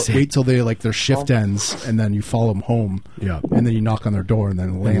wait till they like their shift ends, and then you follow them home. Yeah, and then you knock on their door, and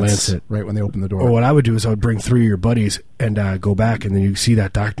then lance it right when they open the door. Or what I would do is I would bring 3 of your buddies and go back, and then you see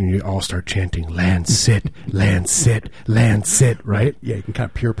that doctor, and you all start chanting, "Lance it, Lance it, Lance it," right? Yeah, you can kind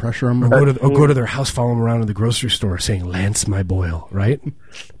of peer pressure them. Or go to their house, follow them around in the grocery store, saying, "Lance my boil," right?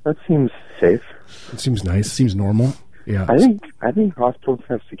 That seems safe. It seems nice. It seems normal. Yeah, I think hospitals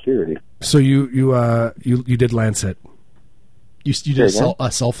have security. So you did lance it. You did a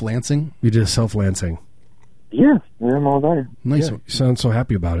self-lancing? You did a self-lancing. Yeah, I'm all there. Nice. Yeah, you sound so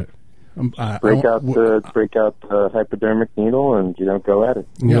happy about it. Break out the hypodermic needle and go at it.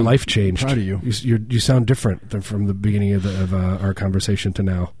 And your life changed. Proud of you. You sound different than from the beginning of our conversation to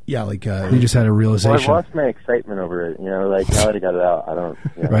now. Yeah, like you just had a realization. Well, I've lost my excitement over it. Like now that I got it out, I don't.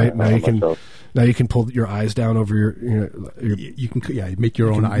 Right now you can pull your eyes down over your. You can make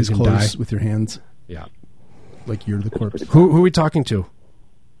your own eyes close with your hands. Yeah. Like you're the corpse. Who are we talking to?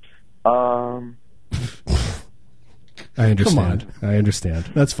 I understand. Come on. I understand.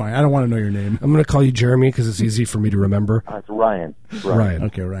 That's fine. I don't want to know your name. I'm going to call you Jeremy because it's easy for me to remember. It's Ryan.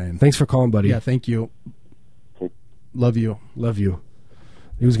 Okay, Ryan. Thanks for calling, buddy. Yeah, thank you. Love you. Love you.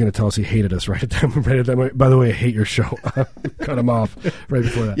 He was going to tell us he hated us right at that moment. By the way, I hate your show. Cut him off right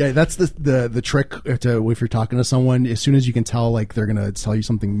before that. Yeah, that's the trick if you're talking to someone. As soon as you can tell, like, they're going to tell you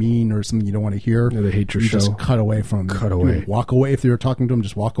something mean or something you don't want to hear, they hate your show. Just cut away from them. Cut away. Walk away. If you're talking to them,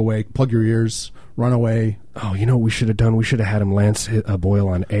 just walk away. Plug your ears. Run away. Oh, you know what we should have done? We should have had him lance Boyle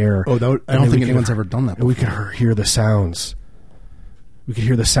on air. Oh, I don't think anyone's ever done that before. We could hear the sounds. We could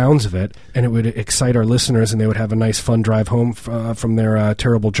hear the sounds of it, and it would excite our listeners, and they would have a nice, fun drive home from their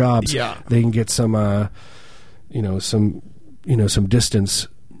terrible jobs. Yeah, they can get some distance,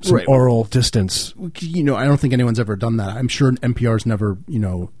 some oral distance. I don't think anyone's ever done that. I'm sure NPR's never,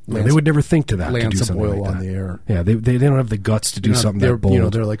 they would never think to that. Lance to do a Boyle like on the air. Yeah, they don't have the guts to do something that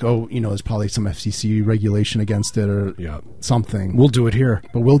bold. They're like, there's probably some FCC regulation against it or something. We'll do it here,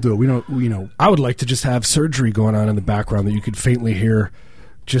 but we'll do it. I would like to just have surgery going on in the background that you could faintly hear,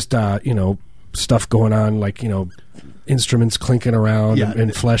 just stuff going on, like instruments clinking around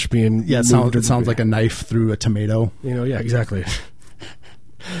and flesh being it sounds like a knife through a tomato. Yeah, exactly.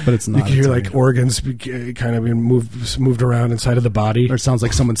 But it's not. You can hear like organs kind of being moved around inside of the body. Or it sounds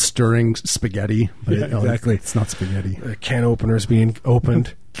like someone stirring spaghetti. But exactly. It's not spaghetti. Can openers being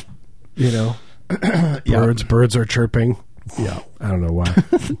opened. Birds are chirping. Yeah. I don't know why.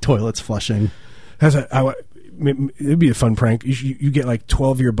 Toilets flushing. It'd be a fun prank. You get like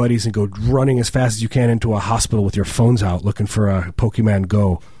 12 of your buddies and go running as fast as you can into a hospital with your phones out looking for a Pokemon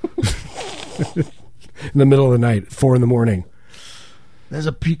Go. In the middle of the night, 4 a.m. There's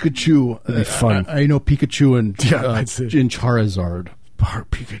a Pikachu. That'd be fun. I know Pikachu and Charizard.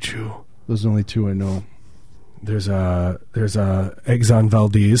 Pikachu. Those are the only 2 I know. There's Exxon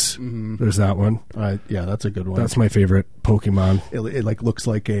Valdez. Mm-hmm. There's that one. Yeah, that's a good one. That's my favorite Pokemon. It like looks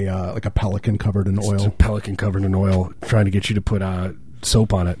like a pelican covered in oil. It's a pelican covered in oil, trying to get you to put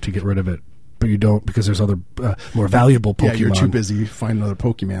soap on it to get rid of it, but you don't because there's other more valuable Pokemon. Yeah, you're too busy finding other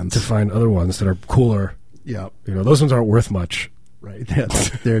Pokemons to find other ones that are cooler. Yeah, those ones aren't worth much. Right? Yeah,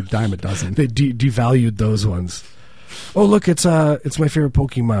 they're a dime a dozen. They devalued those ones. Oh, look, it's my favorite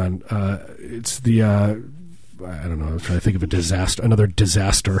Pokemon. It's the I don't know. I was trying to think of another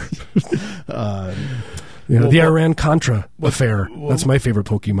disaster. The Iran-Contra affair. That's my favorite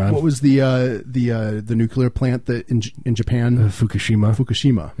Pokemon. What was the nuclear plant that in Japan?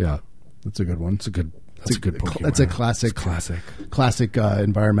 Fukushima. Yeah, that's a good one. That's a good Pokemon. That's a classic. Classic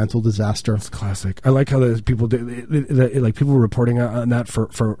environmental disaster. It's classic. I like how the people like people were reporting on that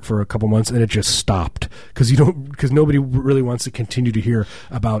for a couple months, and it just stopped because nobody really wants to continue to hear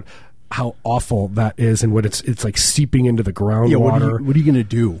about how awful that is and what it's like seeping into the groundwater. Yeah, what are you going to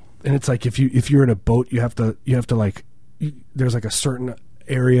do? And it's like if you're in a boat, you have to there's like a certain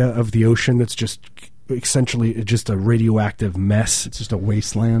area of the ocean that's just essentially just a radioactive mess. It's just a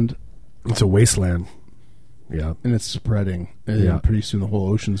wasteland. It's a wasteland. Yeah, and it's spreading. And pretty soon the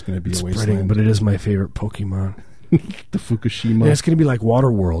whole ocean's going to be a wasteland. But it is my favorite Pokemon. The Fukushima. And it's going to be like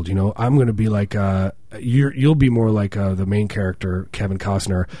Waterworld. I'm going to be like you'll be more like the main character, Kevin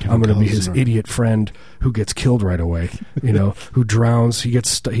Costner. I'm going to be his idiot friend who gets killed right away. Who drowns. He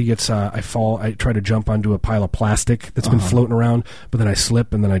gets. I fall. I try to jump onto a pile of plastic that's been floating around, but then I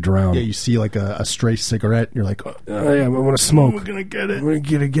slip and then I drown. Yeah, you see like a stray cigarette. And you're like, I want to smoke. I'm gonna get it. I'm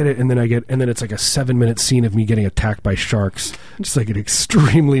gonna get it, and then it's like a 7-minute scene of me getting attacked by sharks. Just like an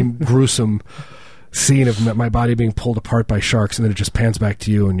extremely gruesome scene of my body being pulled apart by sharks, and then it just pans back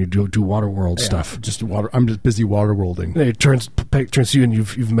to you, and you do Waterworld stuff. I'm just busy waterworlding. It turns to you, and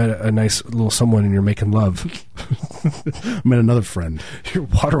you've met a nice little someone, and you're making love. I met another friend. You're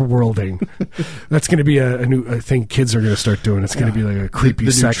waterworlding. That's going to be a new thing kids are going to start doing. It's going to be like a creepy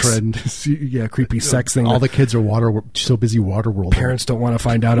sex trend. Yeah, creepy sex thing. All the kids are so busy waterworlding. Parents don't want to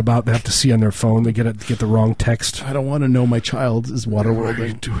find out about. They have to see on their phone. They get the wrong text. I don't want to know my child is waterworlding. Why are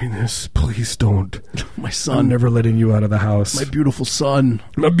you doing this? Please don't. My son. I'm never letting you out of the house. My beautiful son.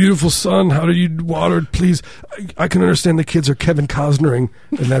 My beautiful son. How do you water? Please. I can understand the kids are Kevin Costnering,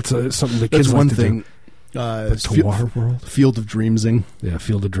 and that's something the kids that's one like to thing. Do. But to Waterworld? Field of Dreamsing. Yeah,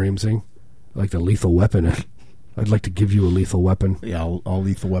 Field of Dreamsing. I like the Lethal Weapon. I'd like to give you a lethal weapon. Yeah, I'll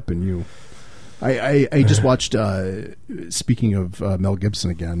lethal weapon you. I just watched, speaking of Mel Gibson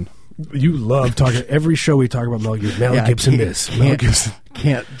again. You love talking. Every show we talk about Mel Gibson. Mel Gibson.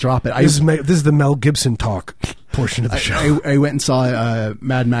 Can't drop it. This is the Mel Gibson talk portion of the show. I went and saw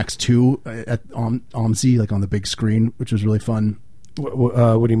Mad Max 2 at OMSI, like on the big screen, which was really fun.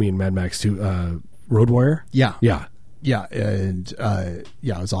 What do you mean, Mad Max 2? Road Warrior? Yeah. Yeah. Yeah, and it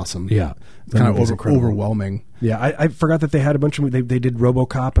was awesome. Yeah, kind of overwhelming. Yeah, I forgot that they had a bunch of they did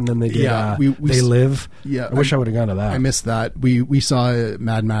RoboCop and then they did They Live. Yeah, I wish I would have gone to that. I missed that. We saw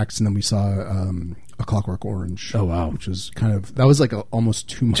Mad Max and then we saw A Clockwork Orange. Oh wow, which is that was like almost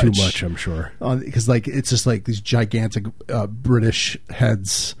too much. Too much, I'm sure. Because like it's just like these gigantic British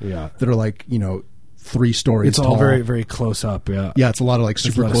heads that are like 3 stories it's all tall. very, very close up. Yeah, it's a lot of like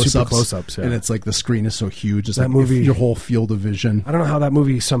super close-ups, and it's like the screen is so huge. It's that like movie, your whole field of vision. I don't know how that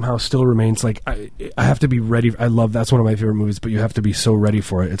movie somehow still remains. Like I have to be ready. I love that's one of my favorite movies, but you have to be so ready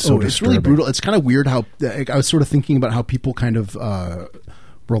for it. It's so it's really brutal. It's kind of weird how I was sort of thinking about how people kind of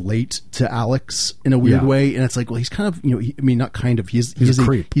relate to Alex in a weird way, and it's like, well, he's kind of not kind of he's a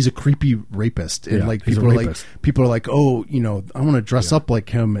creep. He's a creepy rapist, and like people are like, oh, I want to dress up like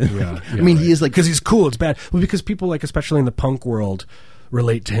him. And he is like, because he's cool. It's bad. Well, because people like, especially in the punk world,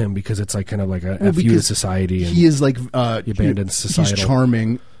 relate to him because it's like kind of like a FU to society. And he is like he abandons society. He's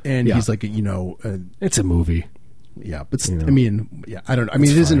charming, and he's like it's a movie. Yeah, but I don't know. I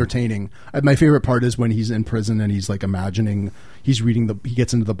mean, it is entertaining. My favorite part is when he's in prison and he's like imagining, he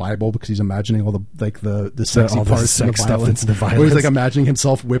gets into the Bible because he's imagining all the sexy parts and the violence. Where he's like imagining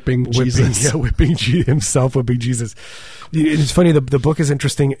himself whipping Jesus. Yeah, whipping Jesus. It's funny. The book is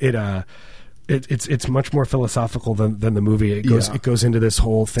interesting. It's much more philosophical than the movie. It goes into this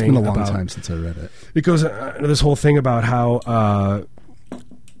whole thing. It's been a long time since I read it. It goes into this whole thing about how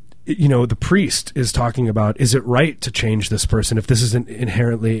the priest is talking about, is it right to change this person if this isn't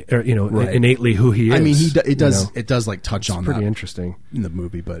inherently innately who he is? I mean, it does like touch on pretty that interesting in the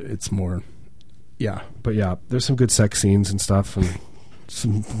movie, but it's more but there's some good sex scenes and stuff, and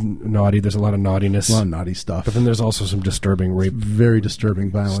there's a lot of naughtiness, a lot of naughty stuff, but then there's also some disturbing rape, very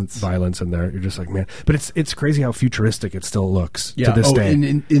disturbing violence in there. You're just like, man, but it's crazy how futuristic it still looks to this day.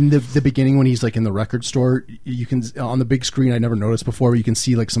 In the beginning, when he's like in the record store, you can, on the big screen, I never noticed before, you can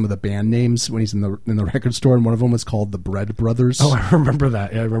see like some of the band names when he's in the record store, and one of them was called the Bread Brothers. Oh, I remember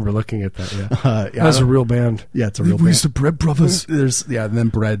that. Yeah, I remember looking at that. That's a real band. Yeah, it's a real band. We're the Bread Brothers. And then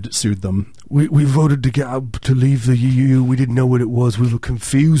Bread sued them. We voted to get out, to leave the EU. We didn't know what it was. We were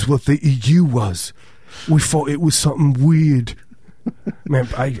confused what the EU was. We thought it was something weird. Man,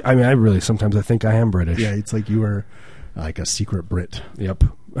 I really sometimes I think I am British. Yeah, it's like you were like a secret Brit. Yep.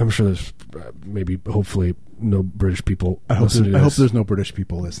 I'm sure there's hopefully no British people. I hope there's no British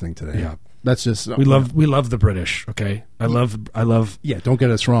people listening today. Yeah, that's just we love the British. Okay, I love. Yeah, don't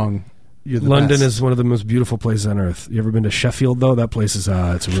get us wrong. London best. is one of the most beautiful places on earth. You ever been to Sheffield though? That place is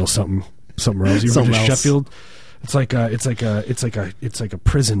it's a real something else. You ever been to Sheffield? It's like a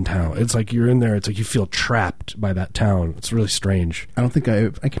prison town. It's like you're in there. It's like you feel trapped by that town. It's really strange. I don't think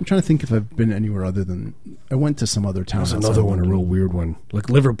I'm trying to think if I've been anywhere other than I went to some other town. There's another one, a real weird one. Like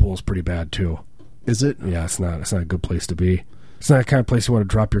Liverpool's pretty bad too. Is it? Yeah, it's not a good place to be. It's not the kind of place you want to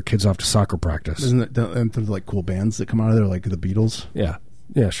drop your kids off to soccer practice. Aren't there like cool bands that come out of there, like the Beatles? Yeah,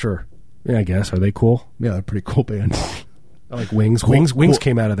 sure. Yeah, I guess. Are they cool? Yeah, they're a pretty cool band. I like Wings. Wings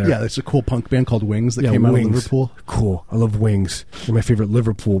came out of there. Yeah, there's a cool punk band called Wings that came out of Liverpool. Cool. I love Wings. They're my favorite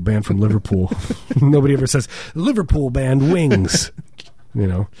Liverpool band from Liverpool. Nobody ever says Liverpool band Wings.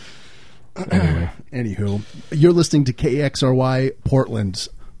 Anyway. Anywho, you're listening to KXRY Portland,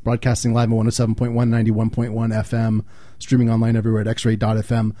 broadcasting live on 107.1, 91.1 FM, streaming online everywhere at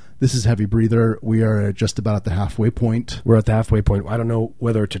xray.fm. This is Heavy Breather. We are just about at the halfway point. We're at the halfway point. I don't know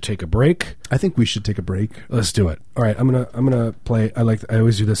whether to take a break. I think we should take a break. Let's do it. All right, I'm gonna play. I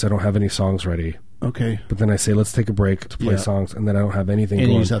always do this. I don't have any songs ready. Okay. But then I say, let's take a break to play songs, and then I don't have anything and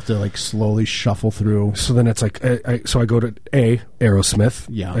going. You just have to like slowly shuffle through. So then it's like, so I go to A, Aerosmith.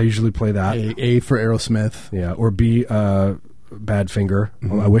 Yeah. I usually play that. A for Aerosmith. Yeah. Or B, Badfinger. Mm-hmm.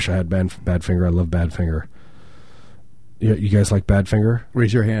 Well, I wish I had Badfinger. I love Badfinger. You guys like Badfinger?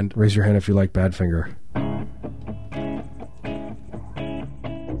 Raise your hand. Raise your hand if you like Badfinger.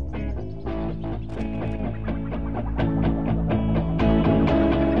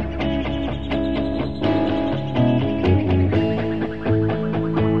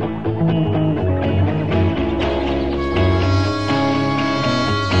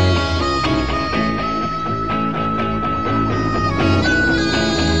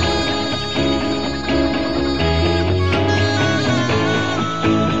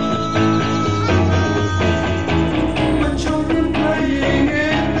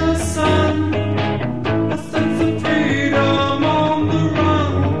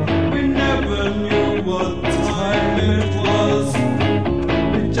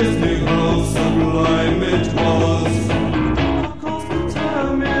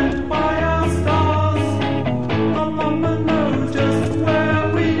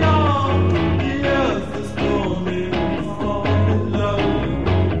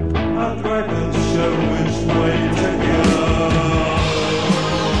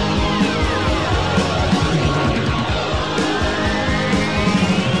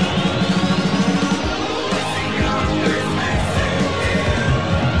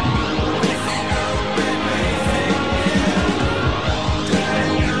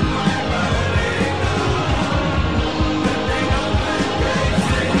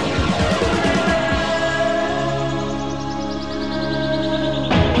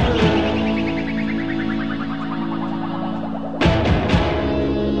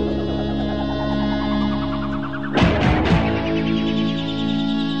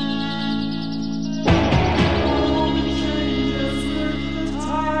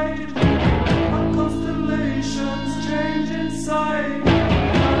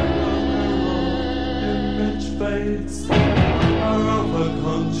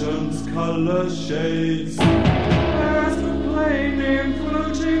 marvelous shades. As complaining,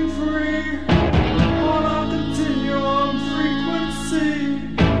 floating free on a continuum frequency.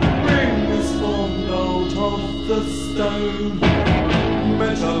 Ring is formed out of the stone,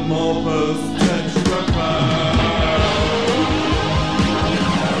 metamorphosed tetracloud.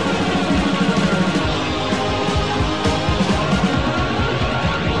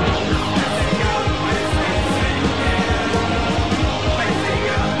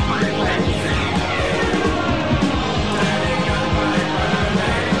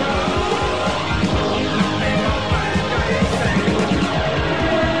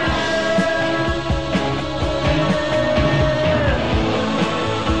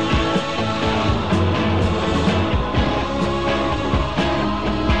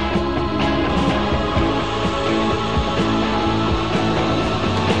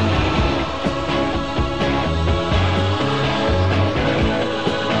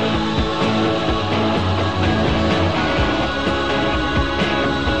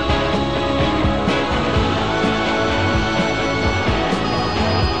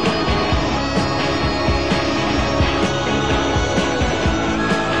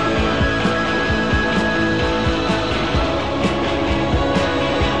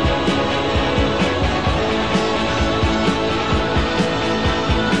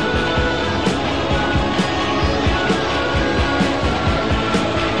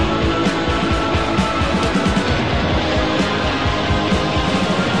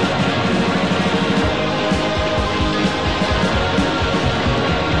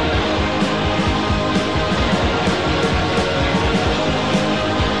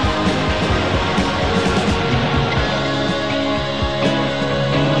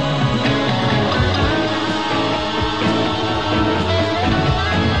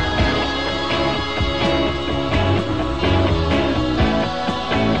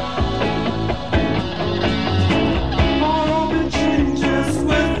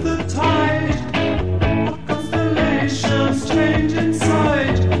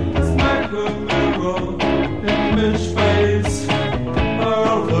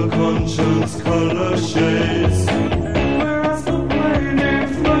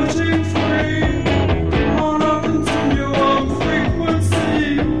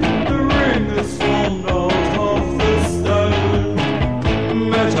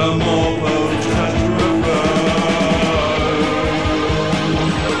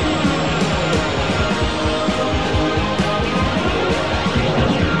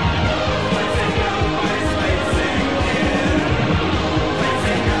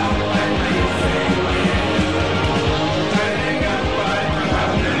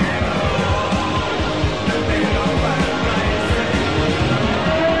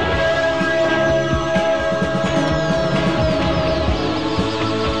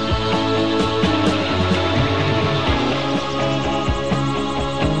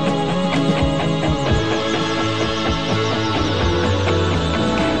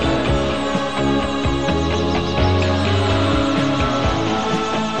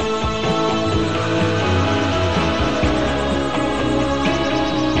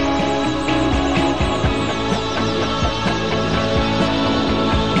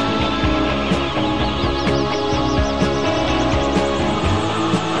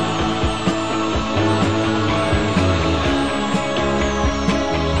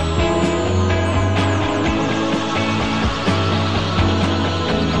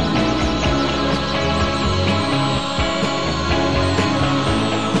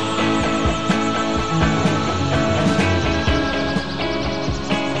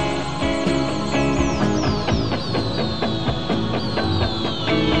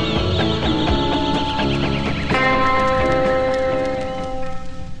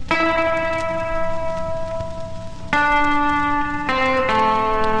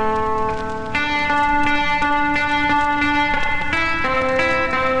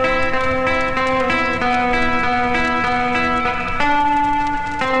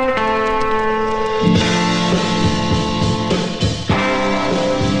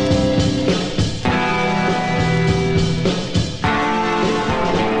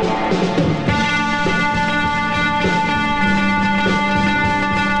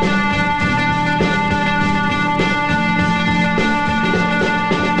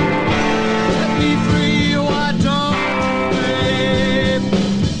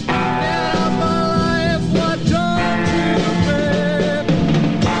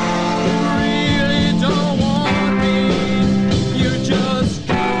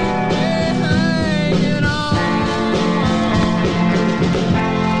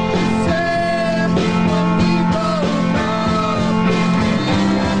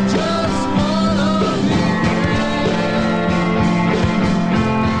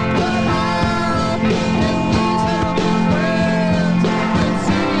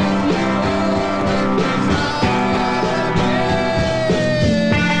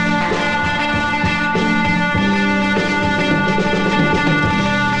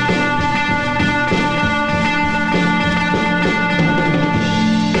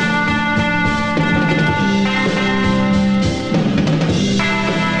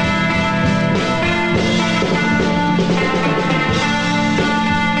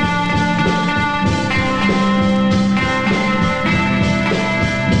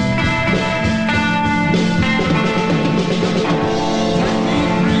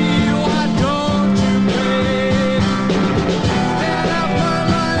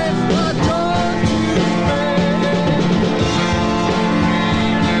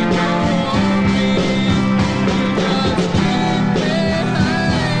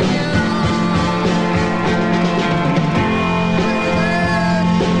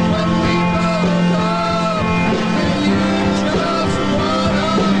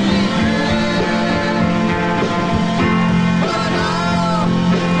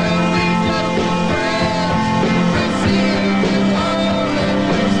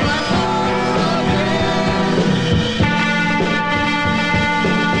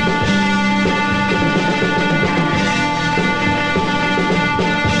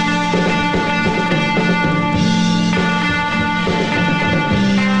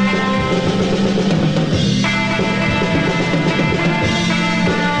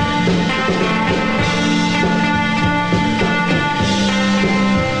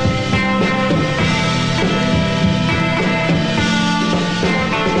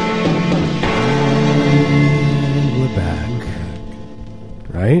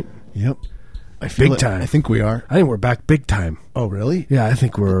 big time. I think we are. I think we're back big time. Oh, really? Yeah, I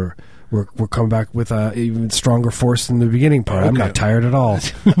think we're coming back with even stronger force than the beginning part. Okay. I'm not tired at all.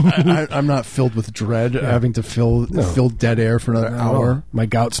 I'm not filled with dread having to fill dead air for another hour. My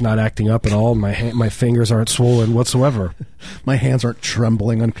gout's not acting up at all. My fingers aren't swollen whatsoever. My hands aren't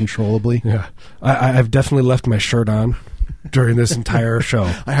trembling uncontrollably. Yeah, I've definitely left my shirt on during this entire show.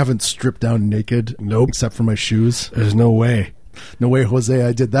 I haven't stripped down naked. Nope. Except for my shoes. There's no way. No way, Jose,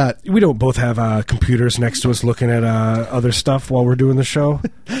 I did that. We don't both have computers next to us looking at other stuff while we're doing the show.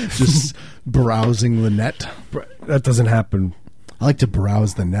 Just browsing the net. That doesn't happen. I like to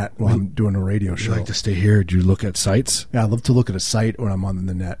browse the net while I'm doing a radio show. You like to stay here? Do you look at sites? Yeah, I love to look at a site when I'm on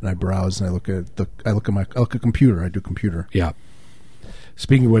the net, and I browse and I look at my computer. I do computer. Yeah.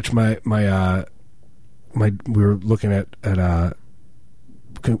 Speaking of which, we were looking at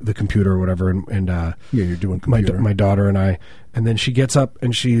the computer or whatever, and yeah, you're doing computer. My daughter and I, and then she gets up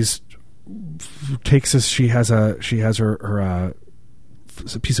and she has her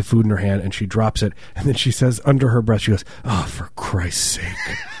a piece of food in her hand, and she drops it, and then she says under her breath, she goes, "Oh, for Christ's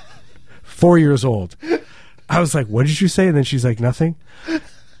sake." 4 years old. I was like, "What did you say?" And then she's like, "Nothing."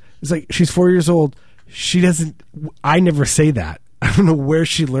 It's like, she's 4 years old. I never say that. I don't know where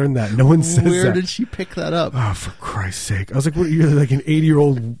she learned that. No one says that. Where did she pick that up? Oh, for Christ's sake. I was like, what, you're like an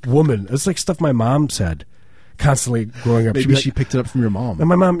 80-year-old woman. It's like stuff my mom said constantly growing up. Maybe she picked it up from your mom. And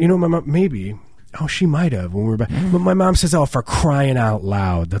my mom, maybe. Oh, she might have when we were back. But my mom says, "Oh, for crying out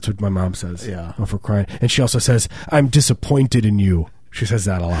loud." That's what my mom says. Yeah. Oh, for crying. And she also says, "I'm disappointed in you." She says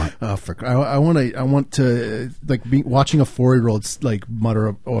that a lot. I want to like be watching a 4-year-old like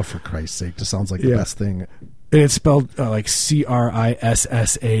mutter, "Oh, for Christ's sake." Just sounds like the best thing. And it's spelled like CRISSAKE.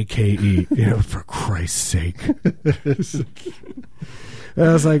 For Christ's sake. And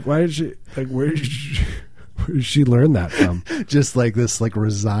I was like, why did she? Like, where did she learn that from? Just like this, like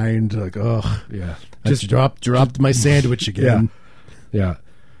resigned, like, oh yeah. Just dropped my sandwich again. Yeah.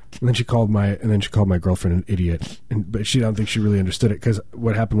 And then she called my girlfriend an idiot, but she don't think she really understood it, because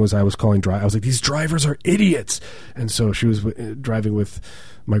what happened was I was like, "These drivers are idiots," and so she was driving with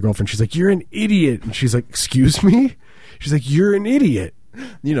my girlfriend. She's like, "You're an idiot," and she's like, "Excuse me?" She's like, "You're an idiot.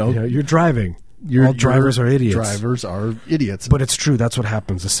 You're driving. All drivers are idiots. Drivers are idiots." But it's true. That's what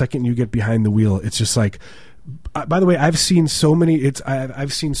happens. The second you get behind the wheel, it's just like. By the way, I've seen so many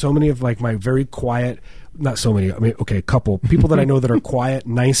of like my very quiet. Not so many. I mean, okay, a couple people that I know that are quiet,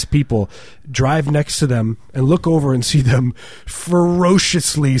 nice people, drive next to them and look over and see them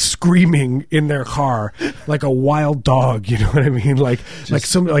ferociously screaming in their car like a wild dog. You know what I mean? Like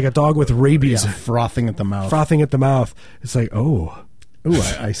a dog with rabies, frothing at the mouth. It's like, oh,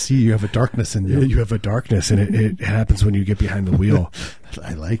 I see you have a darkness in you. Yeah, you have a darkness, and it happens when you get behind the wheel.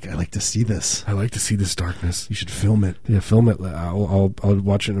 I like to see this. I like to see this darkness. You should film it. Yeah, film it. I'll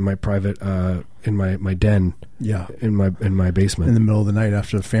watch it in my private in my den. Yeah, in my basement in the middle of the night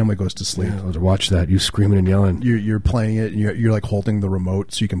after the family goes to sleep. Yeah, I'll watch that. You screaming and yelling. You're playing it. And you're like holding the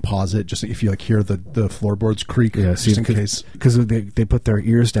remote so you can pause it. Just if you like hear the floorboards creak. Yeah, just in case, because they put their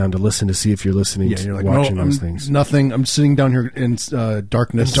ears down to listen to see if you're listening. Yeah, you're like watching no, those things. Nothing. I'm sitting down here in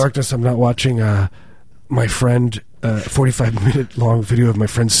darkness. In darkness, I'm not watching my friend. 45-minute long video of my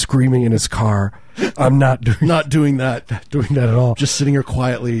friend screaming in his car. I'm not doing that at all. Just sitting here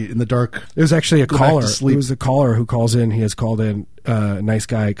quietly in the dark. It was actually a caller. It was a caller who calls in. He has called in. A nice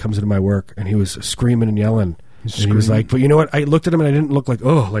guy comes into my work, and he was screaming and yelling. He was like, but you know what? I looked at him and I didn't look like,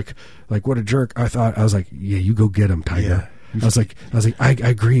 like what a jerk. I was like, yeah, you go get him, Tiger. Yeah. I was like, I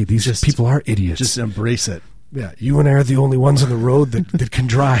agree. These people are idiots. Just embrace it. Yeah, you and I are the only ones on the road that can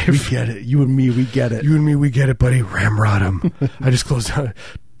drive. We get it. You and me, we get it. You and me, we get it, buddy. Ramrod him. I just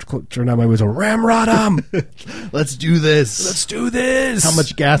turned on my whistle. Ramrod him. Let's do this. How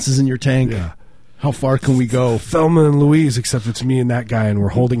much gas is in your tank? Yeah. How far can we go? Thelma and Louise, except it's me and that guy, and we're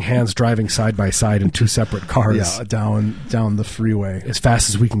holding hands driving side by side in two separate cars. Yeah, down the freeway. As fast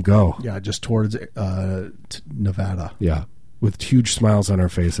as we can go. Yeah, just towards Nevada. Yeah. With huge smiles on our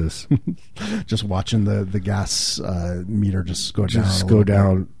faces. Just watching the gas meter just go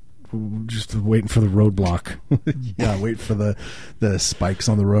down. Just waiting for the roadblock. Yeah, wait for the spikes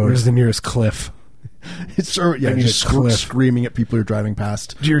on the road. Where's the nearest cliff? Just screaming at people who are driving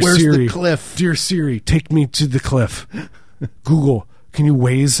past. Where's Siri, the cliff? Dear Siri, take me to the cliff. Google, can you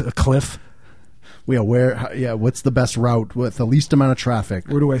Waze a cliff? Yeah, what's the best route with the least amount of traffic?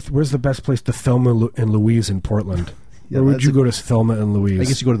 Where's the best place to Thelma and Louise in Portland? Or would you go to Thelma and Louise? I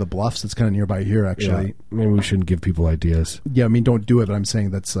guess you go to the Bluffs. That's kind of nearby here, actually. Yeah. Maybe we shouldn't give people ideas. Yeah, I mean, don't do it, but I'm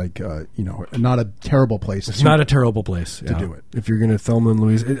saying that's like, not a terrible place. It's not a terrible place to do it. If you're going to Thelma and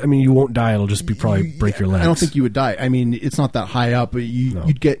Louise, I mean, you won't die. It'll just be probably break your legs. I don't think you would die. I mean, it's not that high up, but you'd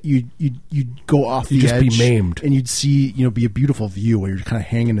go off the edge. You'd just be maimed. And you'd see, be a beautiful view where you're kind of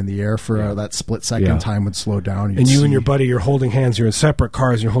hanging in the air for that split second. Time would slow down. And you and your buddy, you're holding hands. You're in separate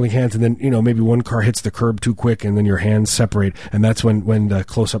cars. And you're holding hands, and then maybe one car hits the curb too quick, and then your hands separate, and that's when the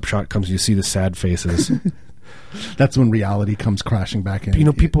close-up shot comes. You see the sad faces. That's when reality comes crashing back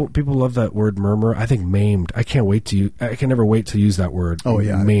in. People love that word murmur. I think maimed. I can never wait to use that word. Oh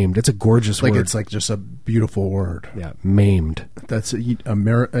yeah, maimed. It's a gorgeous word. It's like just a beautiful word. Yeah, maimed. That's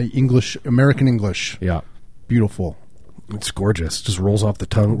American English. Yeah, beautiful. It's gorgeous. Just rolls off the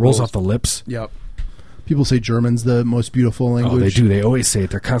tongue, rolls off the lips. Yep. People say German's the most beautiful language. Oh, they do. They always say it.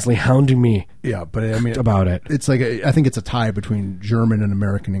 They're constantly hounding me. Yeah, but I mean about it. It's like I think it's a tie between German and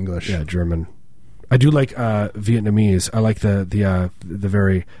American English. Yeah, German. I do like Vietnamese. I like the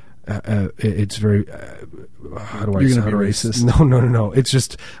very. It's very. How do I? You're gonna be racist. No. It's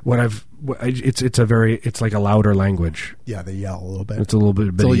just it's like a louder language. Yeah, they yell a little bit. It's a little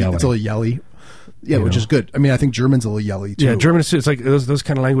bit yelling. It's a little yelly. Yeah, which is good. I mean, I think German's a little yelly too. Yeah, German is. It's like those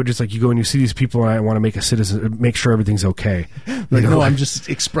kind of languages. Like you go and you see these people, and I want to make sure everything's okay. No, I'm just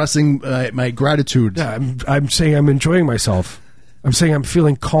expressing my gratitude. Yeah, I'm saying I'm enjoying myself. I'm saying I'm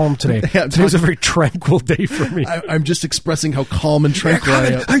feeling calm today. Yeah, today's a very tranquil day for me. I'm just expressing how calm and tranquil I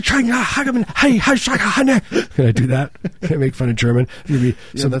am. Can I do that? Can I make fun of German? You're a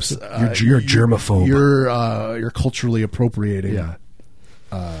germaphobe. You're culturally appropriating. Yeah.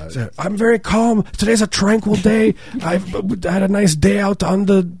 I'm very calm. Today's a tranquil day. I've had a nice day out on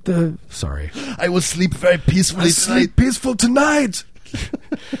the. Sorry. I will sleep very peacefully tonight. Peaceful tonight.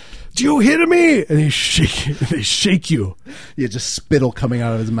 Do you hear me? And they shake you. Yeah, just spittle coming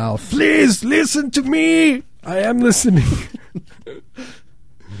out of his mouth. Please listen to me. I am listening.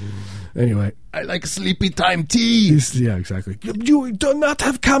 Anyway. I like sleepy time tea. Yeah, exactly. You do not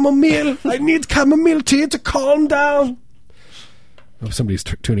have chamomile. I need chamomile tea to calm down. Oh, somebody's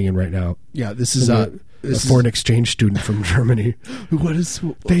tuning in right now. Yeah, this is a foreign exchange student from Germany.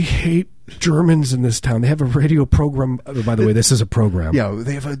 They hate Germans in this town. They have a radio program. By the way, this is a program. Yeah,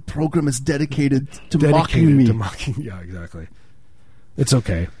 they have a program that's dedicated to mocking me. Yeah, exactly. It's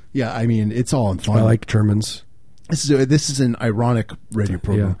okay. Yeah, I mean, it's all in fun. I like Germans. This is an ironic radio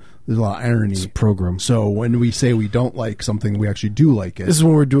program. Yeah. There's a lot of irony. It's a program. So when we say we don't like something, we actually do like it. This is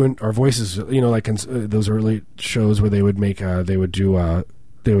when we're doing our voices. Like in those early shows where they would make, they would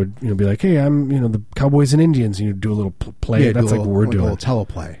be like, "Hey, I'm the Cowboys and Indians," and you do a little play. Yeah, that's like what we're doing. A little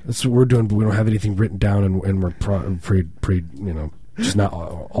teleplay. That's what we're doing, but we don't have anything written down, and we're pretty just not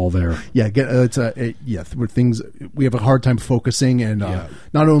all there. Yeah, where things we have a hard time focusing, and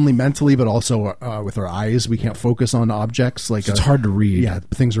not only mentally but also with our eyes, we can't focus on objects. Like it's hard to read. Yeah,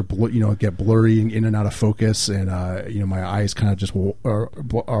 things are get blurry in and out of focus, and my eyes kind of just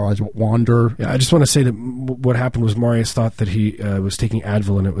wander. Yeah, I just want to say that what happened was Marius thought that he was taking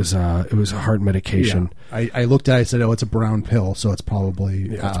Advil, and it was a heart medication. Yeah. I looked at it, I said, "Oh, it's a brown pill, so it's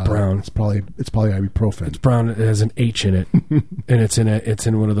probably it's brown. It's probably ibuprofen. It's brown. It has an H in it, and it's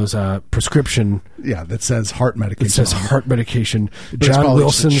in one of those prescription. Yeah, that says heart medication. It says heart medication. John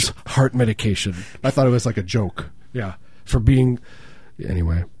Wilson's heart medication. I thought it was like a joke. Yeah, for being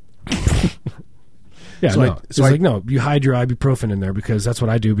anyway. Yeah, no, you hide your ibuprofen in there because that's what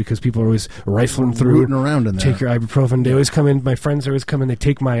I do because people are always rifling through, rooting around in there. Take your ibuprofen. They always come in. My friends always come in. They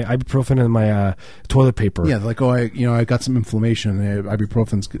take my ibuprofen and my toilet paper. Yeah, like I got some inflammation.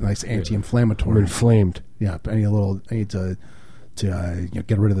 Ibuprofen's nice anti-inflammatory. I'm inflamed. Yeah, I need to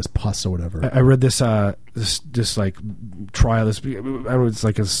get rid of this pus or whatever. I read this like trial. It's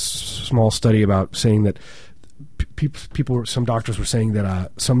like a small study about saying that some doctors were saying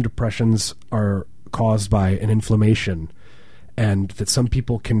that some depressions are caused by an inflammation, and that some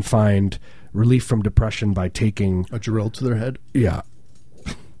people can find relief from depression by taking a drill to their head. Yeah,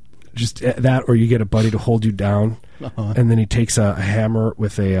 just that, or you get a buddy to hold you down, and then he takes a hammer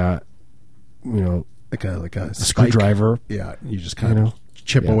with a like a screwdriver. Yeah, you just kind of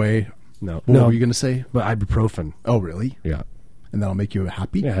chip away. No, what were you going to say? But ibuprofen. Oh, really? Yeah. And that'll make you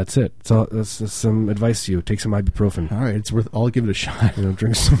happy? Yeah, that's it. So that's some advice to you. Take some ibuprofen. All right, it's worth. I'll give it a shot.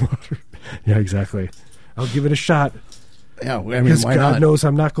 Drink some water. Yeah, exactly. I'll give it a shot. Yeah, I mean, because why God not? knows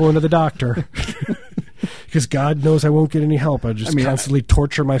I'm not going to the doctor. because God knows I won't get any help. I just constantly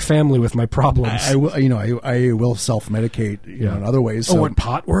torture my family with my problems. I will self-medicate in other ways. So. Oh, when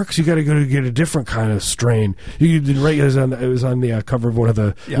pot works, you got to go to get a different kind of strain. It was on the cover of one of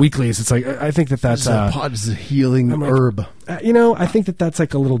the weeklies. It's like I think that's pot is a healing herb. I think that's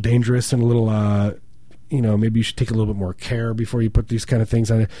like a little dangerous and a little. Maybe you should take a little bit more care before you put these kind of things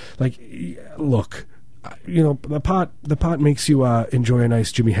on it. Like, look. The pot makes you enjoy a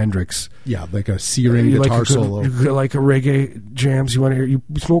nice Jimi Hendrix. Yeah, like a searing guitar solo. Like a reggae jams. You want to hear? You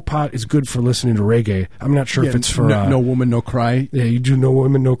smoke pot is good for listening to reggae. I'm not sure if it's for no woman, no cry. Yeah, you do No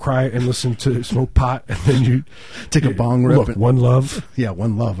Woman, No Cry and listen to smoke pot, and then you take a bong rip. Look, One Love. Yeah,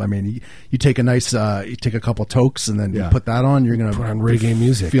 One Love. I mean, you take a nice, you take a couple tokes, and then you put that on. You're gonna put on reggae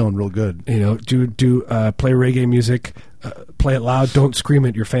music, feeling real good. Do play reggae music. Play it loud. Don't scream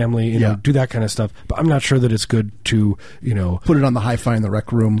at your family. Do that kind of stuff. But I'm not sure that it's good to put it on the hi-fi in the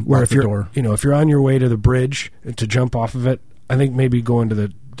rec room. Where if you're if you're on your way to the bridge to jump off of it, I think maybe going to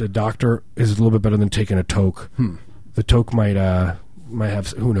the doctor is a little bit better than taking a toke. The toke might have,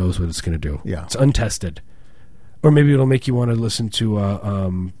 who knows what it's going to do. Yeah, it's untested. Or maybe it'll make you want to listen to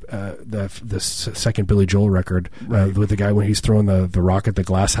the second Billy Joel record with the guy when he's throwing the rock at the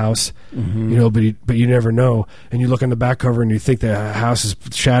glass house. Mm-hmm. But you never know. And you look on the back cover and you think the house is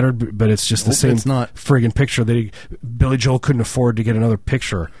shattered, but it's just the same friggin' picture. Billy Joel couldn't afford to get another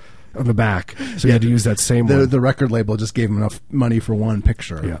picture on the back, so he had to use that same one. The record label just gave him enough money for one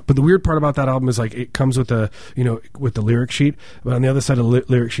picture. Yeah, but the weird part about that album is like it comes with with the lyric sheet, but on the other side of the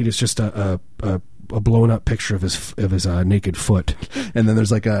lyric sheet is just a blown up picture of his naked foot, and then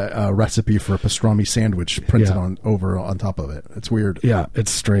there's like a recipe for a pastrami sandwich printed on top of it. It's weird. Yeah, it's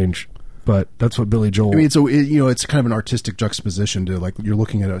strange, but that's what Billy Joel. I mean, it's kind of an artistic juxtaposition to like you're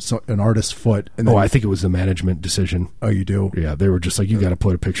looking at an artist's foot. And then I think it was the management decision. Oh, you do? Yeah, they were just like, you got to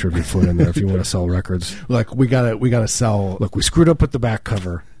put a picture of your foot in there if you want to sell records. Like we gotta sell. Look, we screwed up with the back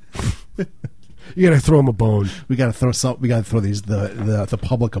cover. You gotta throw them a bone. We gotta throw the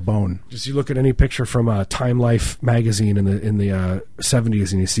public a bone. Just you look at any picture from Time Life magazine in the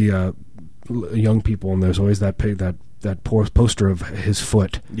 70s, and you see young people, and there's always that poster of his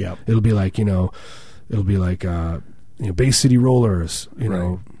foot. Yeah, it'll be like Bay City Rollers,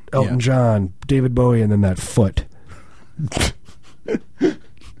 Elton John, David Bowie, and then that foot.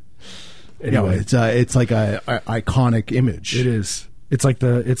 Anyway, it's like a iconic image. It is. It's like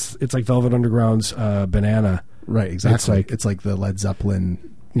it's like Velvet Underground's Banana. Right, exactly. It's like the Led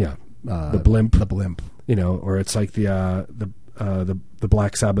Zeppelin. Yeah, the blimp. The blimp. Or it's like the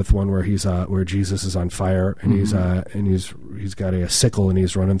Black Sabbath one where where Jesus is on fire and he's got a sickle and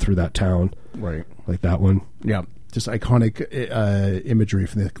he's running through that town. Right, like that one. Yeah, just iconic imagery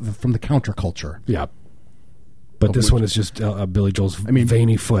from the counterculture. Yeah. But this one is just Billy Joel's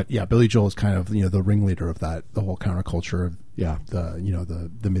veiny foot. Yeah, Billy Joel is kind of the ringleader of that, the whole counterculture of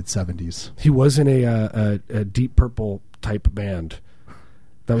the mid '70s. He was in a Deep Purple type band.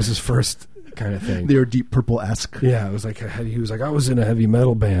 That was his first kind of thing. They were Deep Purple-esque. Yeah, it was like he was like, I was in a heavy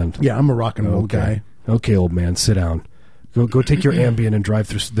metal band. Yeah, I'm a rock and roll guy. Okay, old man, sit down. Go take your Ambien and drive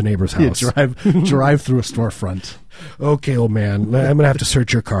through the neighbor's house. Yeah, drive through a storefront. Okay, old man, I'm gonna have to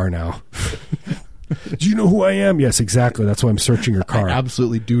search your car now. Do you know who I am? Yes, exactly. That's why I'm searching your car. I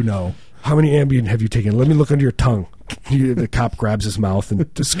absolutely do know. How many Ambien have you taken? Let me look under your tongue. The cop grabs his mouth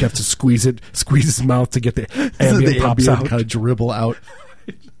and just has to squeeze his mouth to get the Ambien pops out. Kind of dribble out.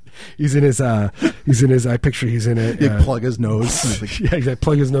 He's in his. I picture he's in it. Plug his nose. Yeah,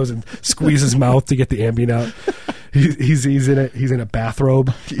 plug his nose and squeeze his mouth to get the Ambien out. He's in a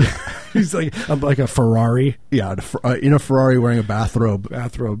bathrobe. He's like a Ferrari. Yeah, in a Ferrari wearing a bathrobe.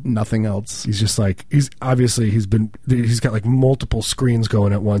 Nothing else. He's just like he's got like multiple screens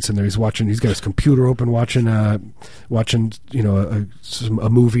going at once, and he's watching. He's got his computer open, watching a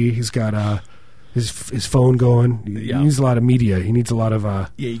movie. He's got his phone going. He needs a lot of media. He needs a lot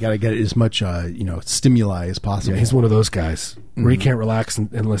of you got to get as much stimuli as possible. Yeah, he's one of those guys where he can't relax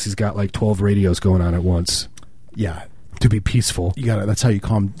unless he's got like 12 radios going on at once. Yeah, to be peaceful. You got that's how you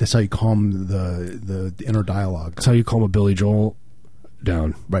calm the inner dialogue. That's how you calm a Billy Joel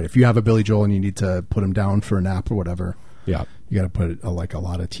down. Right. If you have a Billy Joel and you need to put him down for a nap or whatever. Yeah. You got to put like a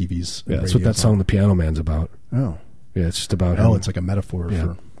lot of TVs. Yeah, that's what that song The Piano Man's about. Oh. Yeah, it's just about him. Oh, it's like a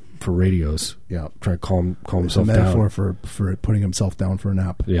metaphor for radios. Yeah. Trying to calm himself down. It's a metaphor for putting himself down for a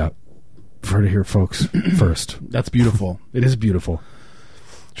nap. Yeah. Prefer to hear folks first. That's beautiful. It is beautiful.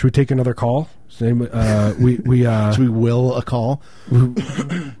 Should we take another call? Should we will a call?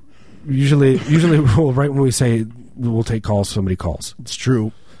 Usually right when we say we'll take calls, somebody calls. It's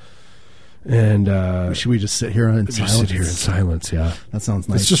true. And should we just sit here in silence? Sit here in silence, yeah. That sounds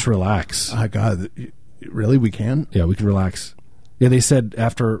nice. Let's just relax. God, Really, we can? Yeah, we can relax. Yeah, they said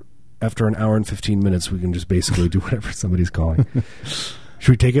after an hour and 15 minutes, we can just basically do whatever somebody's calling.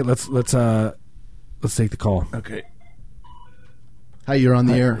 Should we take it? Let's take the call. Okay. Hi, you're on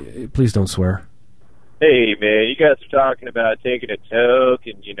the air. Please don't swear. Hey, man, you guys are talking about taking a toke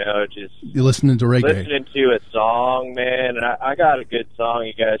and, just... You're listening to reggae. Listening to a song, man, and I got a good song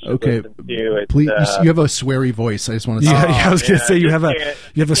you guys should listen to. It's, please, you have a sweary voice. I just want to say. Yeah, I was going to say, you have a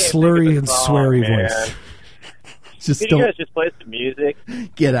slurry and sweary voice. Can you guys just play some music?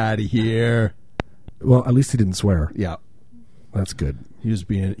 Get out of here. Well, at least he didn't swear. Yeah. That's good. He was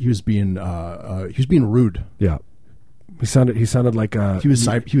being rude. Yeah. He sounded like he was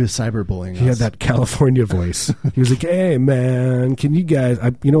cyberbullying. He had that California voice. He was like, "Hey man, can you guys?"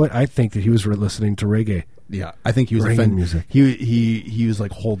 You know what? I think that he was listening to reggae. Yeah, I think he was offended music. He was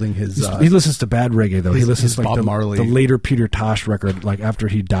like holding his. He listens to bad reggae though. He listens to like Bob Marley. the later Peter Tosh record, like after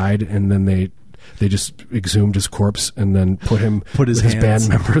he died, and then they just exhumed his corpse and then put his band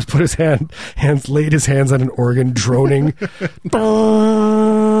members laid his hands on an organ, droning,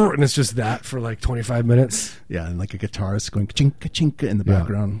 and it's just that for like 25 minutes. Yeah, and like a guitarist going ka-chinka chinka in the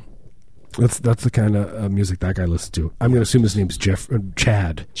background. That's the kind of music that guy listens to. I'm going to assume his name's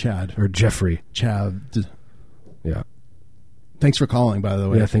Chad or Jeffrey. Chad. Yeah. Thanks for calling, by the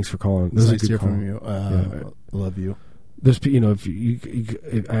way. Yeah, thanks for calling. This is nice to hear from you. I love you. There's, I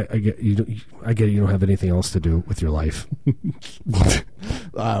get you don't have anything else to do with your life.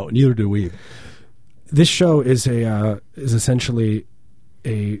 Neither do we. This show is essentially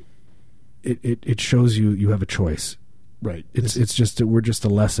it shows you have a choice. Right. We're just a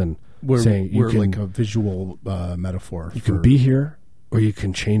lesson. We're like a visual metaphor. You can be here, or you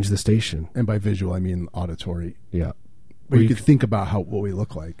can change the station. And by visual, I mean auditory. Yeah. Or you can think about what we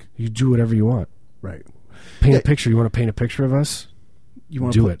look like. You do whatever you want. Right. Paint a picture. You want to paint a picture of us? You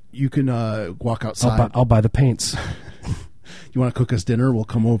want to do it. You can walk outside. I'll buy the paints. You want to cook us dinner? We'll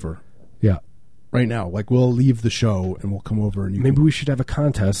come over. Yeah. Right now, like we'll leave the show and we'll come over and maybe we should have a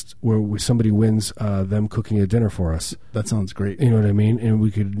contest where somebody wins them cooking a dinner for us. That sounds great. You know what I mean? And we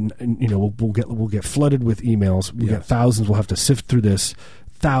could, we'll get flooded with emails. We'll get thousands. We'll have to sift through this.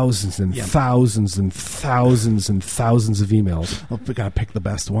 Thousands and thousands and thousands and thousands of emails. Well, we gotta pick the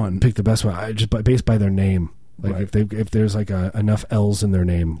best one. Pick the best one. Based by their name. Like right. if there's like enough L's in their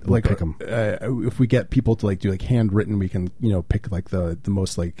name, we'll pick them. If we get people to like do like handwritten, we can pick like the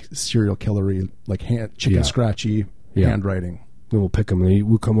most like serial killery like chicken scratchy handwriting. Then we'll pick them. And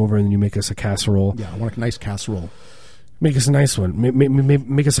we'll come over and you make us a casserole. Yeah, I want a nice casserole. Make us a nice one.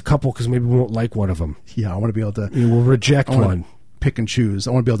 Make us a couple because maybe we won't like one of them. Yeah, I want to be able to. We'll reject one. Pick and choose.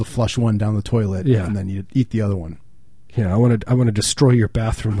 I want to be able to flush one down the toilet. Yeah. And then you eat the other one. Yeah, I want to destroy your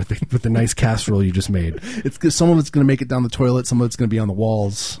bathroom with the nice casserole you just made. It's some of it's going to make it down the toilet. Some of it's going to be on the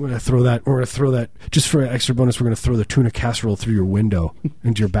walls. We're going to throw that just for an extra bonus. We're going to throw the tuna casserole through your window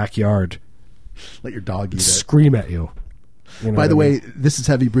into your backyard. Let your dog eat it. Scream at you. By the way, this is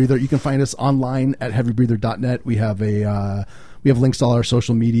Heavy Breather. You can find us online at heavybreather.net. We have links to all our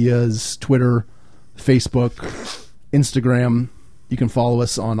social medias: Twitter, Facebook, Instagram. You can follow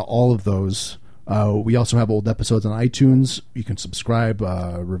us on all of those. We also have old episodes on iTunes. You can subscribe,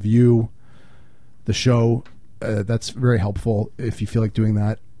 review the show. That's very helpful if you feel like doing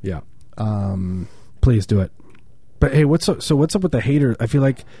that. Yeah. Please do it. But hey, what's up with the hater? I feel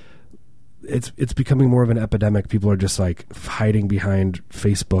like it's becoming more of an epidemic. People are just like hiding behind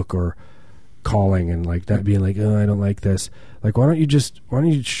Facebook or calling and like that, being like, "Oh, I don't like this." Like, why don't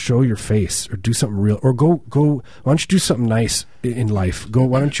you show your face or do something real, or go? Why don't you do something nice in life?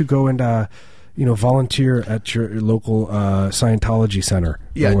 Why don't you go and volunteer at your local Scientology center?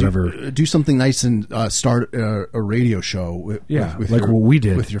 Yeah, or whatever. Do something nice and start a radio show. With like what we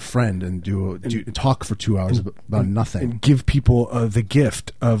did with your friend, and talk for 2 hours about nothing. And give people the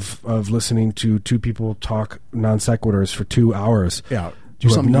gift of listening to two people talk non sequiturs for 2 hours. Yeah. Do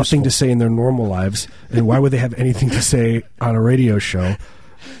something nothing to say in their normal lives, and why would they have anything to say on a radio show?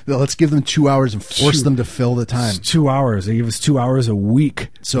 Let's give them 2 hours and force them to fill the time. 2 hours. They give us 2 hours a week.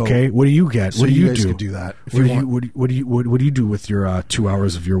 So, okay, what do you get? So what do you guys do? Could do that. What do you do with your 2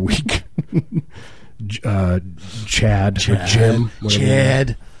 hours of your week? Chad, or Jim,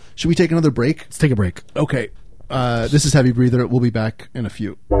 Chad. Should we take another break? Let's take a break. Okay. This is Heavy Breather. We'll be back in a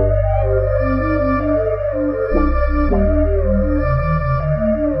few.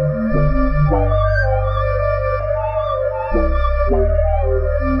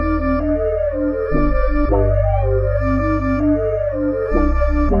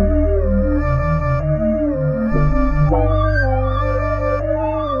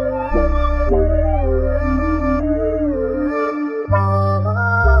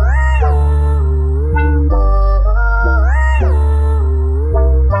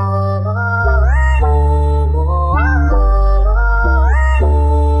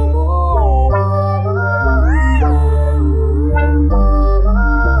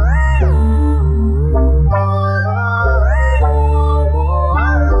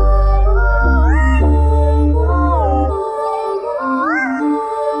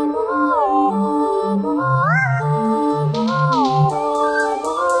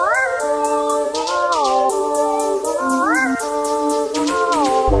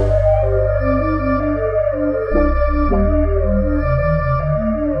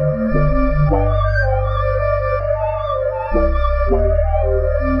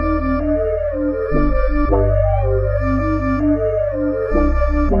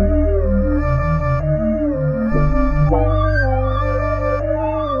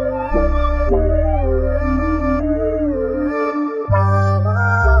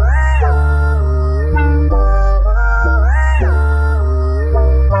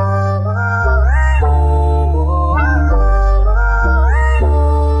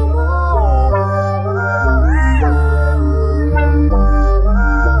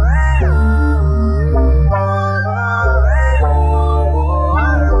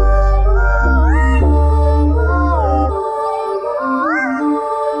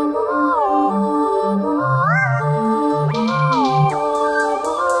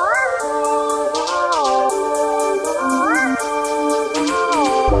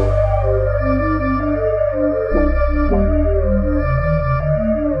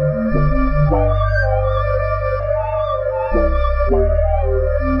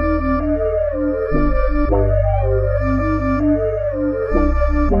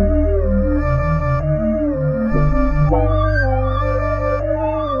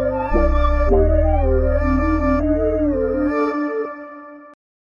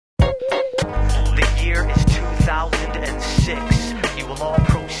 2006, you will all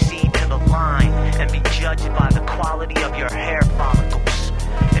proceed to the line and be judged by the quality of your hair follicles.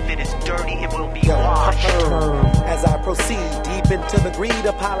 If it is dirty, it will be washed. As I proceed deep into the greed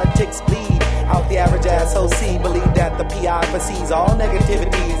of politics bleed out the average asshole see, believe that the PI foresees all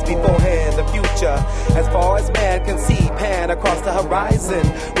negativities beforehand. The future, as far as man can see, pan across the horizon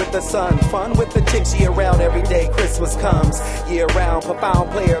with the sun. Fun with the chicks year round, every day Christmas comes. Year round,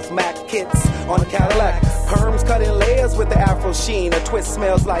 profound players, Mac kits on Cadillac. Perms cut in layers with the afro sheen. A twist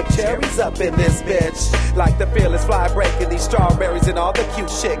smells like cherries up in this bitch. Like the fearless fly breaking these strawberries and all the cute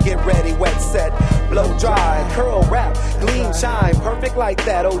shit. Get ready, wet set, blow dry, curl wrap, gleam shine. Perfect like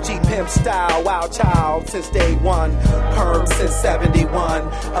that OG pimp style. Wild child since day one. Perm since 71.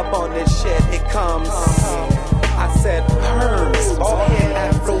 Up on this shit, it comes. I said perms, all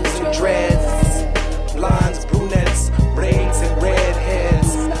head afros and dreads. Blondes, brunettes, braids and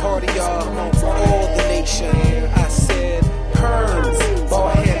redheads. Party y'all for all the nation. I said perms,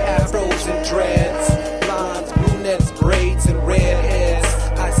 bald head afros and dreads. Blondes, brunettes, braids and redheads.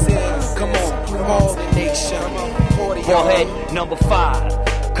 I said, come on, for all the nation. Party y'all. Bald head number 5.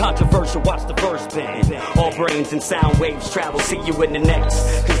 Controversial, watch the verse bend. All brains and sound waves travel, see you in the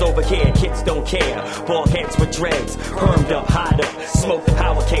next. Cause over here, kids don't care. Bald heads with dreads, permed up, hide up, smoke the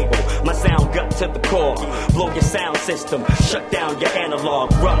power cable. My sound gut to the core, blow your sound system, shut down your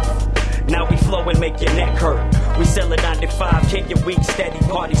analog rough. Now we flow and make your neck hurt. We sell it 95, kick your weak, steady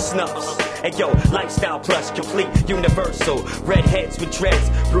party snuffs. Hey yo, lifestyle plus, complete, universal. Redheads with dreads,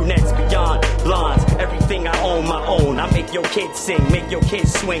 brunettes beyond, blondes. Everything I own, my own. I make your kids sing, make your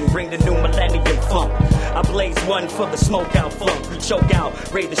kids swing, bring the new millennium funk. I blaze one for the smoke out funk. We choke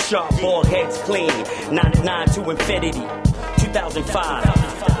out, raise the sharp, bald heads clean. 99 to infinity, 2005.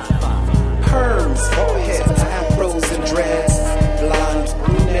 Perms, bald heads, afros and dreads. Blondes,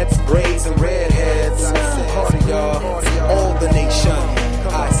 brunettes, braids and redheads. Party y'all, all the nation.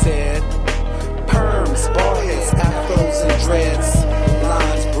 I said perms, bald heads, afros and dreads.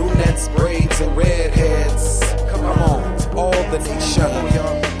 Blondes, brunettes, braids and redheads. Come on, all the nation.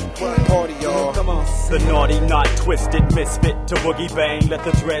 Party y'all, come on. The naughty, not twisted misfit to boogie bang. Let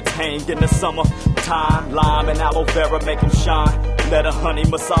the dreads hang in the summer time. Lime and aloe vera make them shine. Let a honey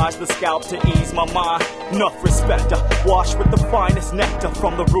massage the scalp to ease my mind. Enough respect, wash with the finest nectar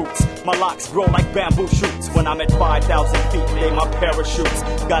from the roots. My locks grow like bamboo shoots. When I'm at 5,000 feet, they my parachutes.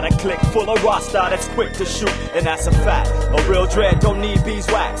 Got a click full of rasta that's quick to shoot, and that's a fact. A real dread don't need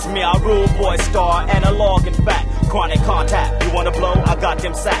beeswax. Me, I rule, boy, star, analog and fat. Chronic contact, you wanna blow? I got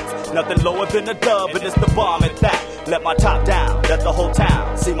them sacks. Nothing lower than a dub, and it's the bomb at that. Let my top down, let the whole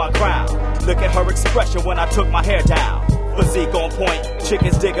town see my crown. Look at her expression when I took my hair down. Physique on point,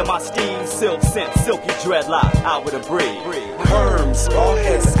 chickens digging my steam. Silk scent, silky dreadlock, out with a breeze. Perms, bald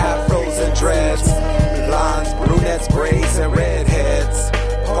heads, afros and dreads. Blondes, brunettes, braids and redheads.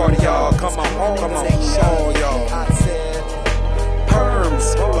 Party y'all, come on, come on, all y'all. I said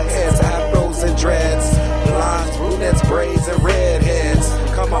perms, bald heads, afros and dreads. Blondes, brunettes, braids and redheads.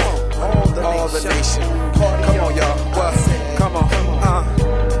 Come on, all the nation. Come on y'all, what? Come on,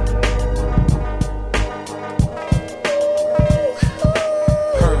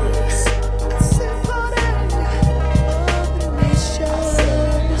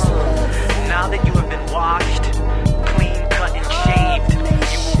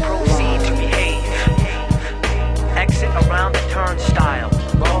 around the turnstile.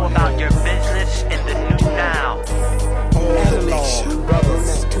 Go about your business in the new now. All the nation,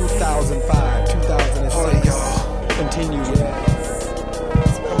 brothers, 2005, 2006. Y'all. Continue with it.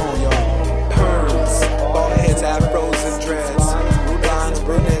 Come on, y'all. Perms, bald heads, afros and dreads. Blondes,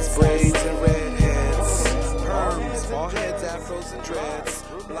 brunettes, braids and redheads. Perms, bald heads, afros and dreads.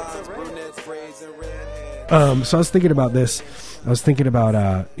 Blondes, brunettes, braids and redheads. So I was thinking about this. I was thinking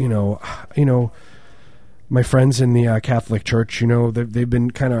about, you know, my friends in the Catholic Church, you know, they've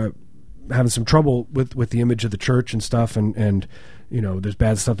been kind of having some trouble with the image of the church and stuff, and you know, there's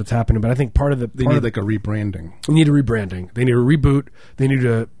bad stuff that's happening. But I think part of they need like a rebranding. They need a rebranding. They need a reboot. They need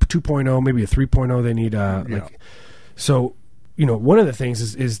a 2.0, maybe a 3.0. They need like so. You know, one of the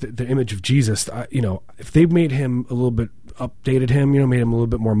things is the image of Jesus. You know, if they made him a little bit updated him, you know, made him a little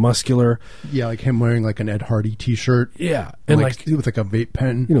bit more muscular. Yeah, like him wearing like an Ed Hardy T-shirt. Yeah, and like with like a vape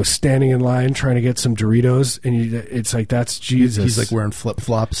pen. You know, standing in line trying to get some Doritos, and it's like that's Jesus. He's like wearing flip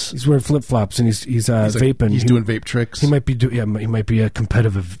flops. He's wearing flip flops, and he's vaping. He's doing vape tricks. He might be he might be a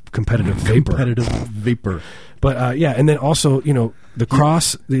competitive vapor. Competitive vapor. But yeah, and then also, you know, the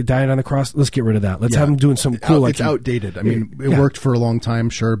cross, the dying on the cross. Let's get rid of that. Let's have him doing something cool. It's outdated. I mean, it worked for a long time,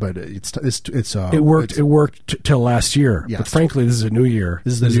 sure, but it worked. It worked till last year. Yes. But frankly, this is a new year.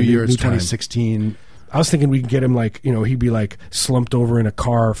 This is the new year. It's 2016. I was thinking we could get him like, he'd be like slumped over in a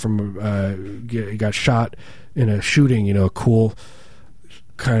car from he got shot in a shooting, a cool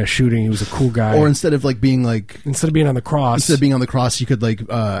kind of shooting. He was a cool guy. Or instead of being on the cross, you could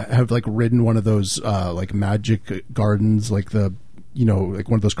have ridden one of those magic gardens, like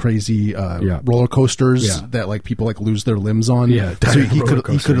one of those crazy roller coasters that people people lose their limbs on. Yeah, so he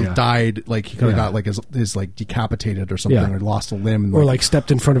could have died. He could have got his decapitated or something, or lost a limb, or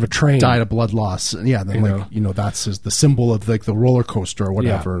stepped in front of a train, died of blood loss. And then that's the symbol of the roller coaster or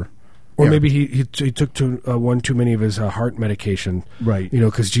whatever. Or maybe he took one too many of his heart medication, right?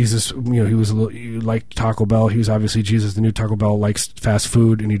 Because Jesus, he was he liked Taco Bell. He was obviously Jesus. The new Taco Bell likes fast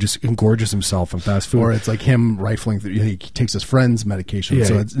food, and he just engorges himself on fast food. Or it's like him rifling through. He takes his friend's medication. Yeah,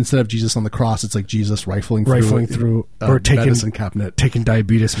 so instead of Jesus on the cross, it's like Jesus rifling through or taking medicine cabinet, taking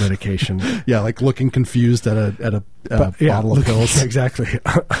diabetes medication. Looking confused at a bottle of pills. Exactly.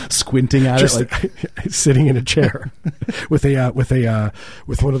 Squinting at just it, sitting in a chair with one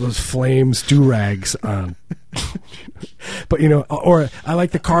of those flames do-rags on. But or I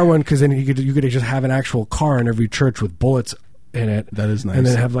like the car one because then you could just have an actual car in every church with bullets in it. That is nice. And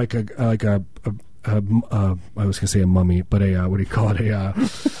then have I was gonna say a mummy, but what do you call it? A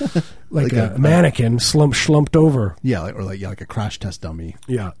mannequin slumped over. Yeah, like a crash test dummy.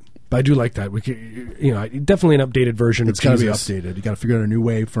 Yeah. But I do like that. We could, definitely an updated version of Jesus. It's got to be updated. You got to figure out a new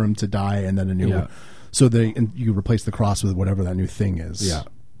way for him to die, and then a new. So you replace the cross with whatever that new thing is. Yeah,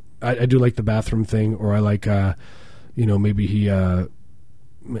 I do like the bathroom thing, or I like, maybe he,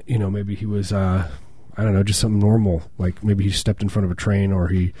 maybe he was, I don't know, just something normal. Like maybe he stepped in front of a train, or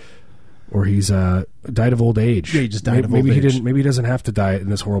he's died of old age. Yeah, he just died of old age. Maybe he doesn't have to die in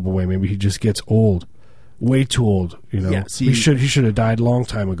this horrible way. Maybe he just gets old. Way too old, Yeah, he should have died a long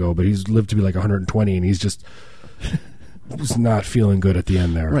time ago, but he's lived to be 120, and he's just not feeling good at the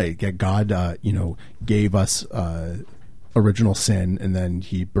end there. Right. Yeah, God, gave us original sin, and then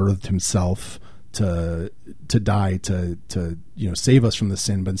He birthed Himself to die to save us from the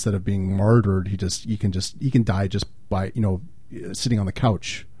sin. But instead of being martyred, he can die just by sitting on the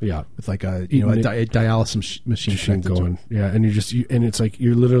couch. Yeah, with a dialysis machine going. Yeah, and and it's like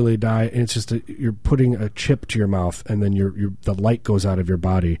you literally die, and it's just you're putting a chip to your mouth, and then the light goes out of your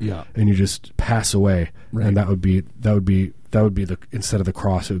body. Yeah, and you just pass away. Right. And that would be the instead of the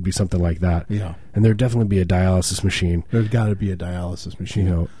cross, it would be something like that. Yeah, and there'd definitely be a dialysis machine. There's got to be a dialysis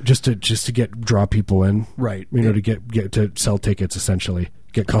machine. Just to draw people in. Right. To get to sell tickets, essentially.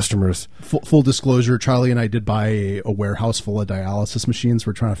 Get customers. Full disclosure, Charlie and I did buy a warehouse full of dialysis machines.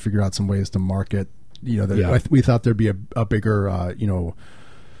 We're trying to figure out some ways to market. We thought there'd be a bigger,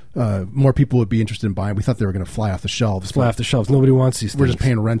 more people would be interested in buying. We thought they were going to fly off the shelves. Nobody wants these things. We're just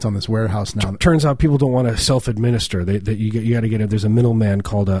paying rent on this warehouse now. Turns out people don't want to self-administer. You got to get there's a middleman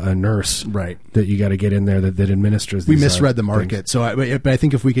called a nurse, right? That you got to get in there that administers. We misread the market, things. But I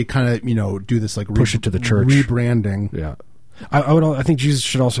think if we could kind of do this push it to the church rebranding, yeah. I think Jesus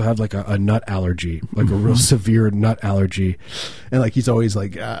should also have a nut allergy, a real severe nut allergy, and he's always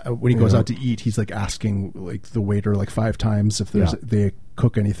when he goes out to eat, he's asking the waiter 5 times if they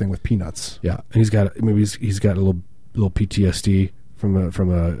cook anything with peanuts. Yeah, and he's got a little PTSD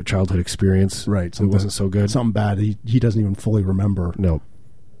from a childhood experience. Right, it wasn't so good. Something bad. He doesn't even fully remember. No.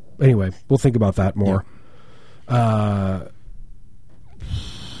 Anyway, we'll think about that more. Yeah.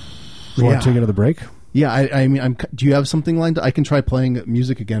 You want to take another break? Yeah, I mean, do you have something lined up? I can try playing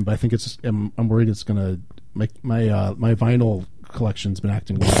music again, but I think I'm worried it's going to make my vinyl collection's been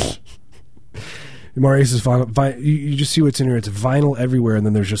acting weird. Marius' vinyl. You just see what's in here. It's vinyl everywhere, and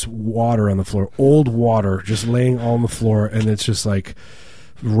then there's just water on the floor. Old water just laying on the floor, and it's just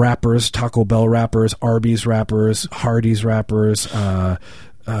wrappers, Taco Bell wrappers, Arby's wrappers, Hardee's wrappers,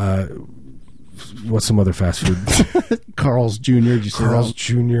 what's some other fast food? Carl's Jr. Did you say Carl's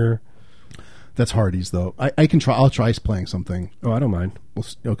Jr. That's Hardee's, though. I can try. I'll try playing something. Oh, I don't mind.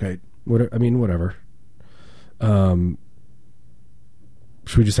 Okay. Whatever. Should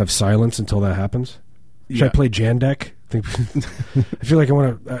we just have silence until that happens? Should I play Jandek? I feel like I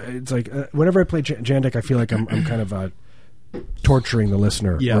want to. It's whenever I play Jandek, I feel like I'm kind of torturing the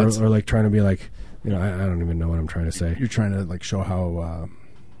listener. Yeah, or trying to be I don't even know what I'm trying to say. You're trying to show how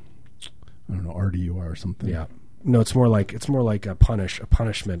I don't know, arty you are or something. Yeah. No, it's more like a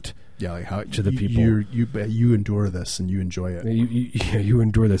punishment. Yeah, how to the people. You endure this and you enjoy it. You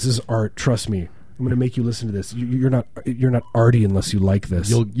endure this. This is art. Trust me. I'm going to make you listen to this. You're not arty unless you like this.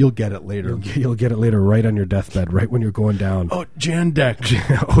 You'll get it later. You'll get it later, right on your deathbed, right when you're going down. Oh, Jandek.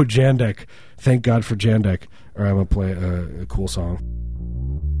 Oh, Jandek. Thank God for Jandek. All right, I'm going to play a cool song.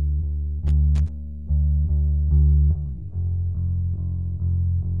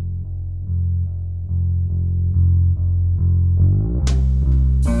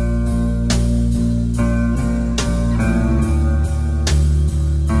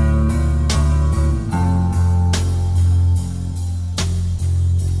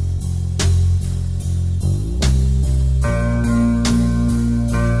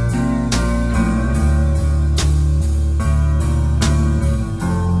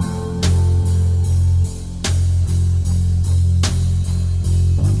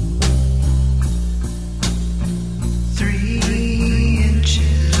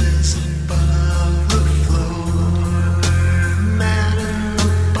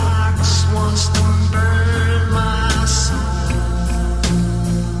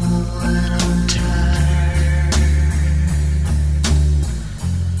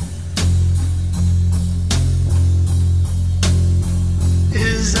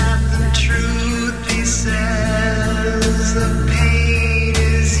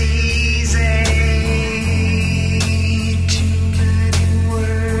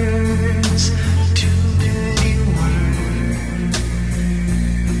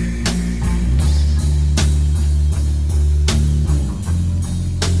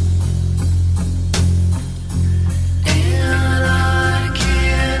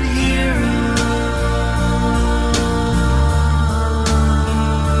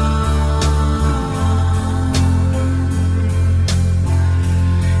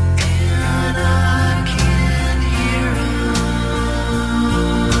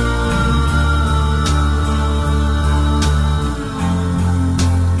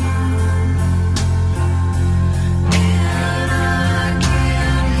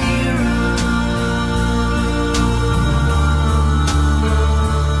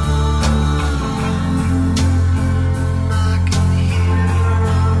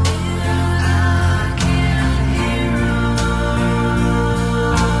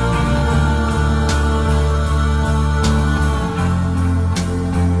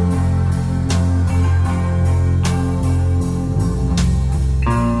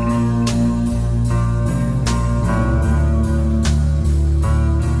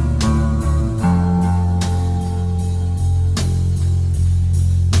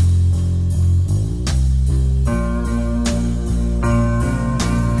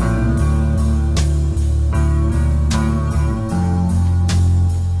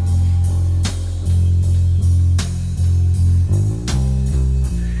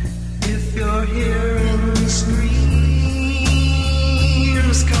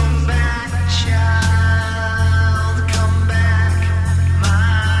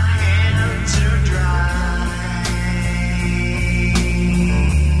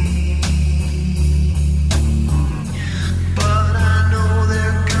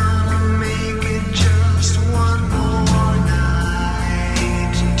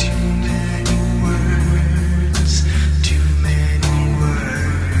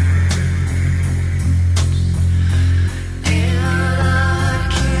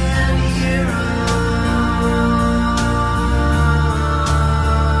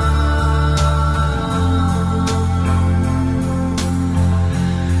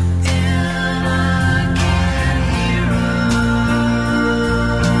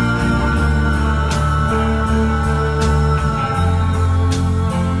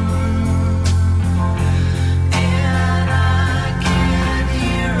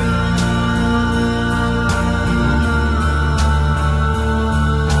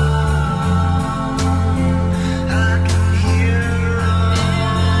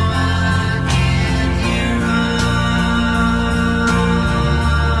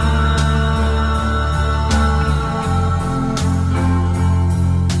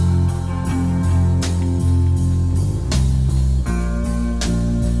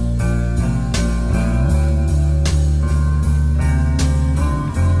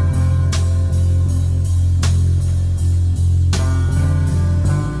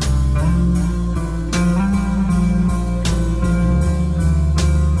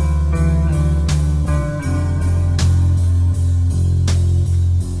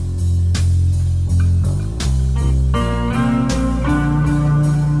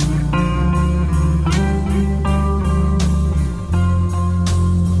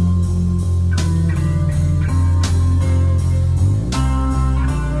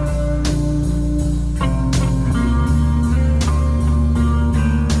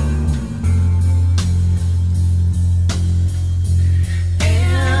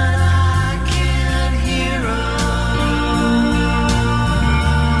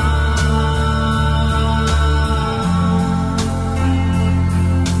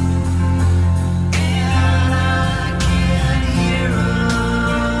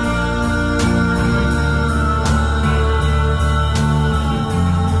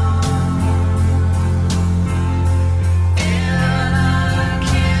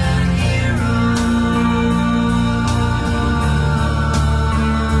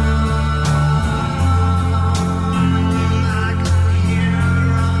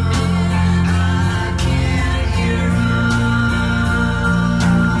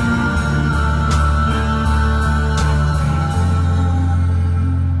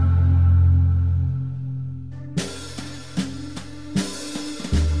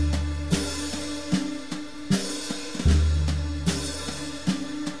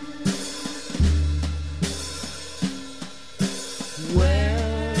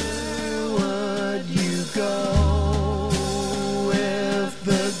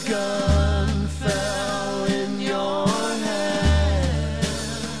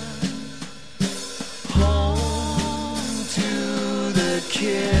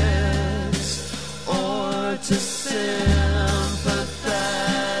 such a sympathetic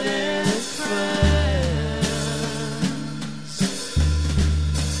friend.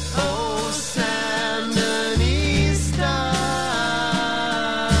 Oh, Sandinista.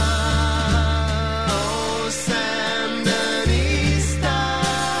 Oh, Sandinista.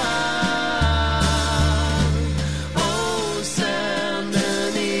 Oh, Sandinista,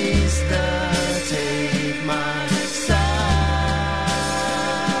 take my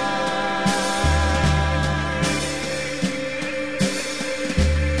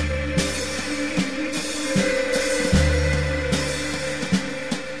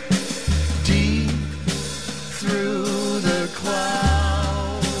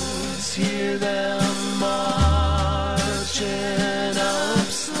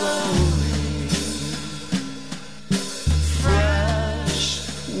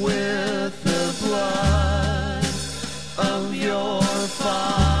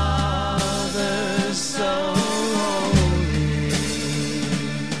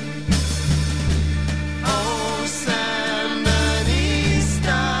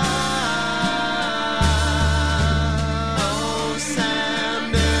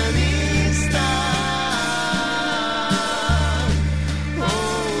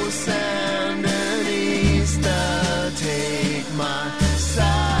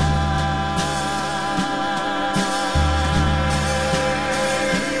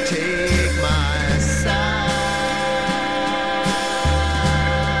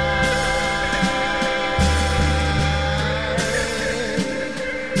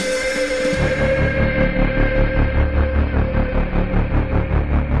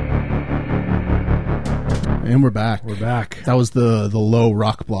And we're back. We're back. That was the low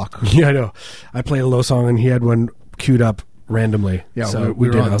rock block. Yeah, I know. I played a low song, and he had one queued up randomly. Yeah, so we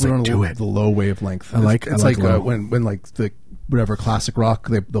did. on, I was we're like, on do it. The low wavelength. It's like when like the whatever classic rock,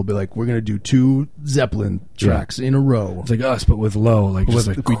 they'll be like, we're going to do 2 Zeppelin tracks in a row. It's like us, but with low, like just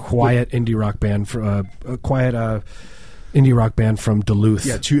with, a quiet indie rock band for a quiet indie rock band from Duluth.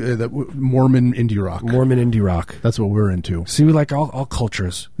 Yeah, Mormon indie rock. Mormon indie rock. That's what we're into. See, we like all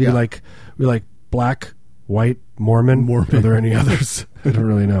cultures. Yeah. We like black, white, Mormon. Are there any others? I don't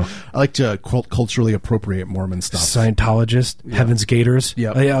really know. I like to culturally appropriate Mormon stuff. Scientologist, Heaven's Gators.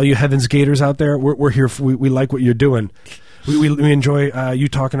 Yeah, all you Heaven's Gators out there, we're here. We like what you're doing. We enjoy you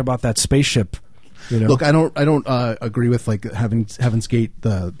talking about that spaceship. You know? Look, I don't agree with like having Heaven's Gate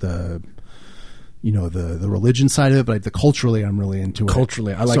the religion side of it, but culturally I'm really into it.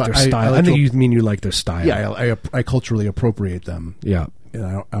 Culturally, I like their style. I think you mean you like their style. Yeah, I culturally appress them. Yeah.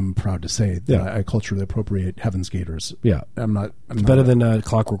 And I'm proud to say that I culturally appropriate Heaven's Gators. Yeah, it's better than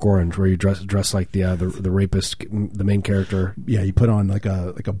Clockwork Orange, where you dress like the rapist, the main character. Yeah, you put on like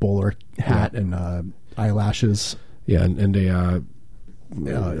a bowler hat and eyelashes. Yeah, and a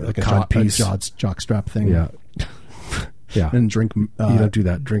like a codpiece, jockstrap thing. Yeah, yeah. And drink. You don't do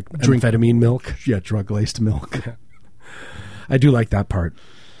that. Drink amphetamine milk. Yeah, drug laced milk. I do like that part.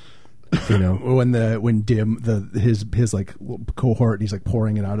 You know, when Dim his like cohort, he's like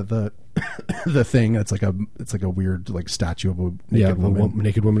pouring it out of the thing. It's like a weird like statue of a naked woman.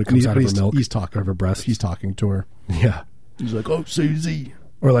 Naked woman who comes out of her milk. He's talking of her breast. He's talking to her. Yeah, he's like, "Oh, Susie."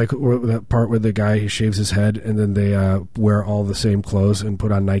 Or that part where the guy, he shaves his head and then they wear all the same clothes and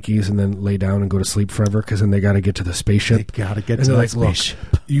put on Nikes and then lay down and go to sleep forever because then they got to get to the spaceship. They got to get to the spaceship.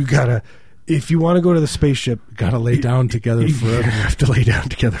 Look, you got to, if you want to go to the spaceship, got to lay down together forever. You have to lay down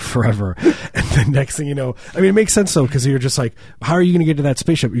together forever. And the next thing you know, I mean, it makes sense though, because you're just like, how are you going to get to that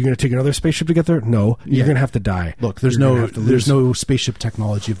spaceship? You're going to take another spaceship to get there? No, you're going to have to die. Look, there's no spaceship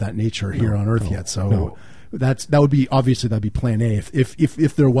technology of that nature here on Earth yet. So. No. That would be that'd be plan A.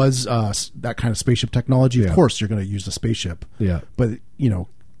 If there was that kind of spaceship technology, of course you're going to use a spaceship. Yeah, but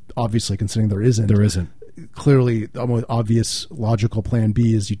obviously considering there isn't. Clearly, the most obvious logical plan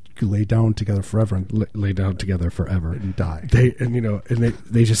B is you lay down together forever and lay down together forever and die.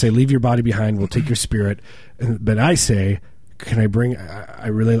 They just say leave your body behind. We'll take your spirit. But I say, can I bring?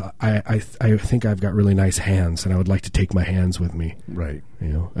 I think I've got really nice hands, and I would like to take my hands with me. Right.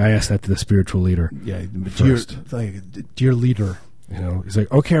 I asked that to the spiritual leader. Yeah. First. Dear leader. He's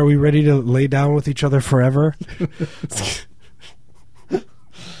like, okay, are we ready to lay down with each other forever?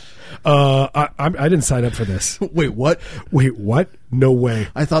 I didn't sign up for this. Wait, what? No way.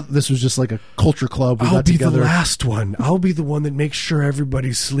 I thought this was just like a culture club. I'll be the last one. I'll be the one that makes sure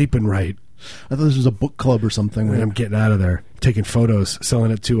everybody's sleeping right. I thought this was a book club or something. I'm getting out of there, taking photos,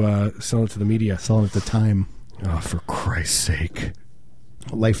 selling it to the media, selling it to Time. Oh, for Christ's sake!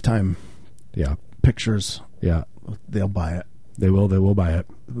 Lifetime, yeah, pictures, yeah, they'll buy it. They will buy it.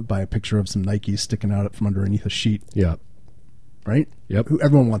 Buy a picture of some Nikes sticking out from underneath a sheet. Yeah, right. Yep.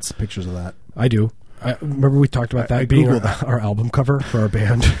 Everyone wants pictures of that. I do. I remember we talked about that being our album cover for our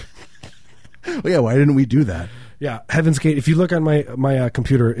band. Well, yeah, why didn't we do that? Yeah, Heaven's Gate. If you look on my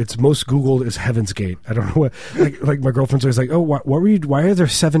computer, it's most Googled is Heaven's Gate. I don't know what. Like my girlfriend's always like, "Oh, what were you? Why are there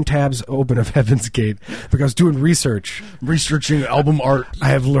 7 tabs open of Heaven's Gate?" Because I was doing researching album art. I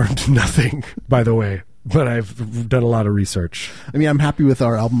have learned nothing, by the way, but I've done a lot of research. I mean, I'm happy with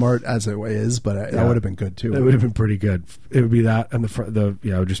our album art as it is, but that would have been good too. It would have been pretty good. It would be that, and it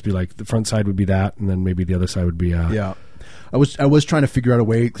would just be like the front side would be that, and then maybe the other side would be yeah. I was trying to figure out a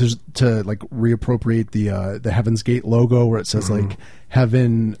way to like reappropriate the Heaven's Gate logo where it says like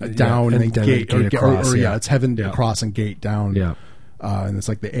heaven down and then gate across, it's heaven across and gate down. Yeah. And it's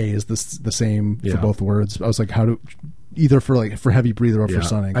like the A is the same for both words. I was like, either for Heavy Breather or for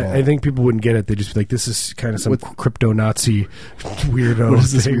Sun. I think people wouldn't get it. They'd just be like, this is kind of some crypto Nazi weirdo. What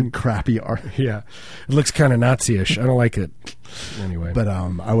is this weird crappy art? Yeah. It looks kind of Nazi-ish. I don't like it. Anyway. But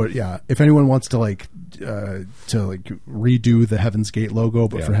I would, if anyone wants to redo the Heaven's Gate logo,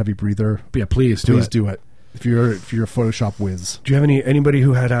 but for Heavy Breather, please do it. If you're a Photoshop whiz. Do you have anybody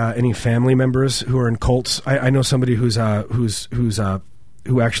who had any family members who are in cults? I know somebody who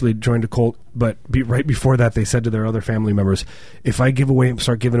actually joined a cult, but right before that they said to their other family members, "If I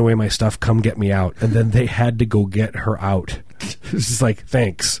start giving away my stuff, come get me out." And then they had to go get her out. It's just like,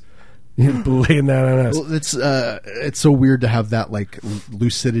 thanks. Laying that on us. Well, it's so weird to have that like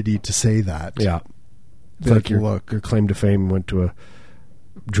lucidity to say that. Yeah. Like your claim to fame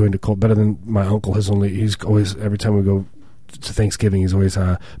joined a cult better than my uncle. He's always, every time we go to Thanksgiving, he's always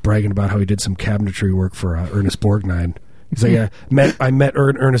bragging about how he did some cabinetry work for Ernest Borgnine. He's like, I met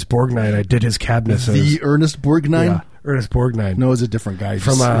Ernest Borgnine. I did his cabinets. Ernest Borgnine? Yeah, Ernest Borgnine. No, it's a different guy.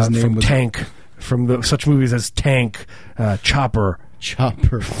 From Tank. From such movies as Tank, Chopper.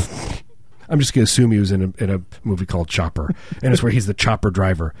 I'm just going to assume he was in a movie called Chopper, and it's where he's the chopper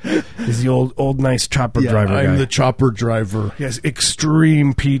driver. He's the old nice chopper driver guy. I'm the chopper driver. He has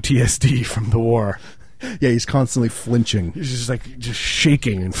extreme PTSD from the war. Yeah, he's constantly flinching. He's just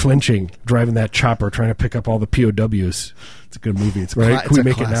shaking and flinching, driving that chopper, trying to pick up all the POWs. It's a good movie. It's right. Can we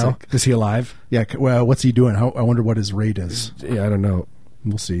make classic. It now? Is he alive? Yeah. Well, what's he doing? I wonder what his rate is. Yeah, I don't know.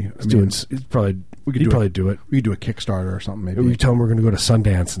 We'll see. He'd probably do it. We could do a Kickstarter or something. Maybe we tell him we're going to go to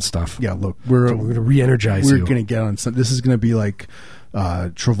Sundance and stuff. Yeah, look, we're going to re-energize you. We're going to get on. This is going to be like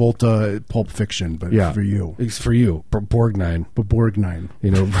Travolta Pulp Fiction, but for you. It's for you, Borgnine.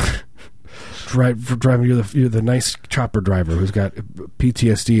 You know, driving you're the nice chopper driver who's got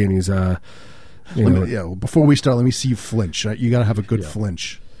PTSD and he's before we start, let me see you flinch. You got to have a good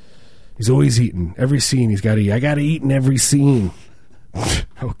flinch. He's always eating every scene. He's got to eat. I got to eat in every scene.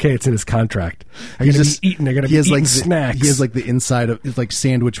 Okay, it's in his contract. I gotta be eating. I gotta be eating snacks. He has like the inside of it's like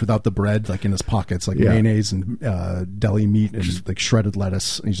sandwich without the bread, like in his pockets, like mayonnaise and deli meat and just like shredded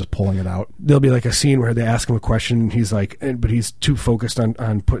lettuce, and he's just pulling it out. There'll be like a scene where they ask him a question, and he's like, but he's too focused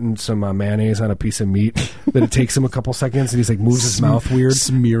on putting some mayonnaise on a piece of meat that it takes him a couple seconds, and he's like moves his mouth weird,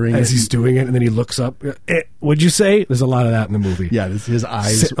 smearing as he's doing it, and then he looks up. What'd you say? There's a lot of that in the movie. Yeah, his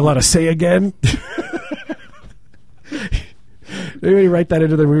eyes. A lot of say again. Maybe write that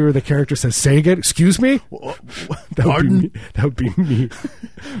into the movie where the character says, "Say again, excuse me." That would be me.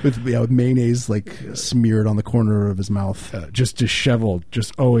 with mayonnaise like smeared on the corner of his mouth, just disheveled,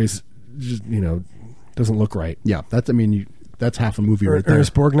 just always, doesn't look right. Yeah, that's half a movie right there.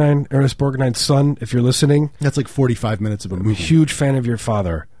 Ernest Borgnine's son, if you're listening, that's like 45 minutes of a movie. Huge fan of your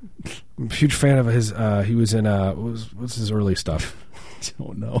father. Huge fan of his. He was in what's his early stuff.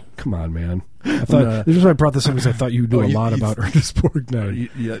 Don't know. Come on, man. I thought this is why I brought this up because I thought you knew a lot about Ernest Borgnine.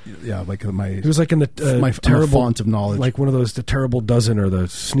 Yeah, like he was like in the my terrible font of knowledge, like one of those the terrible dozen or the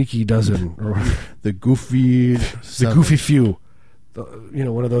sneaky dozen or the goofy few.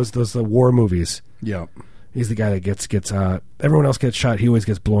 One of those the war movies. Yeah. He's the guy that gets everyone else gets shot. He always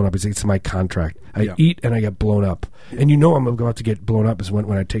gets blown up. It's my contract. I eat and I get blown up. And I'm about to get blown up is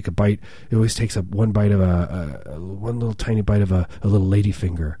when I take a bite. It always takes one bite of one little tiny bite of a little lady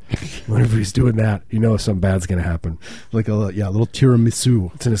finger. Whenever he's doing that, something bad's going to happen. Like a little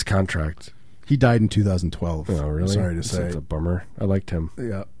tiramisu. It's in his contract. He died in 2012. Oh, really? Sorry to say. That's a bummer. I liked him.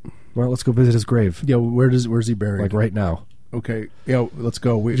 Yeah. Well, let's go visit his grave. Yeah. Where's he buried? Like right now. Okay. Yeah, let's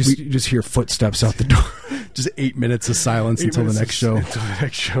go. We just hear footsteps out the door. Just 8 minutes of silence until the next show. Until the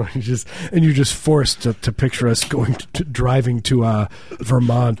next show, and you're just forced to picture us driving to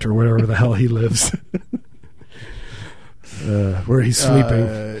Vermont or wherever the hell he lives, where he's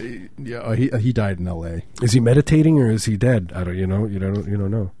sleeping. He died in L.A. Is he meditating or is he dead? I don't. You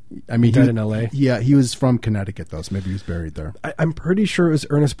don't know. I mean, he died in L.A. Yeah, he was from Connecticut though, so maybe he was buried there. I'm pretty sure it was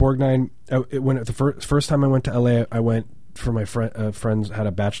Ernest Borgnine. When the first time I went to L.A., I went for my friends had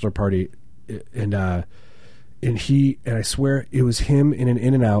a bachelor party and I swear it was him in an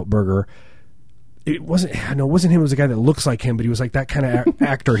In-N-Out burger. It wasn't him. It was a guy that looks like him, but he was like that kind of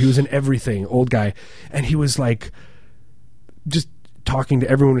actor. He was in everything, old guy, and he was like just talking to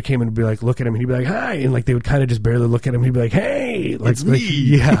everyone who came in and be like, look at him, and he'd be like, hi, and like they would kind of just barely look at him. He'd be like, hey, like, it's me.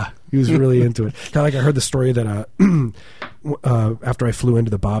 Yeah, he was really into it. Kind of like I heard the story that after I flew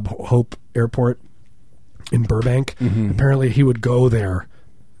into the Bob Hope Airport in Burbank, apparently he would go there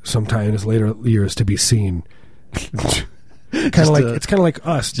sometime in his later years to be seen. It's kind of like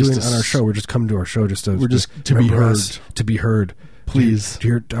us doing on our show. We're just coming to our show just to be heard. To be heard. Please.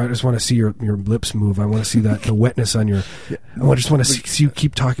 I just want to see your lips move. I want to see the wetness on your. I just want to see you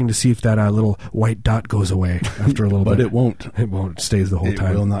keep talking to see if that little white dot goes away after a little bit. But it won't. It won't. It stays the whole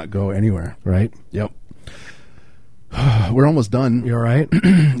time. It will not go anywhere. Right? Yep. We're almost done. You all right?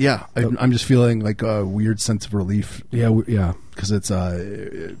 Yeah. I'm just feeling like a weird sense of relief. Yeah. Yeah. Because it's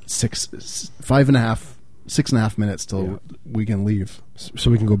 6.5 minutes till we can leave,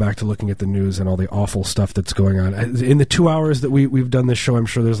 so we can go back to looking at the news and all the awful stuff that's going on. In the 2 hours that we've done this show, I'm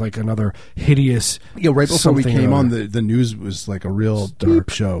sure there's like another hideous. Yeah, right before we came on, the news was like a real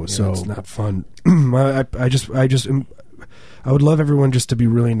dark show. Yeah, so it's not fun. I would love everyone just to be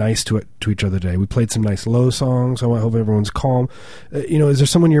really nice to each other today. We played some nice low songs. I hope everyone's calm. Is there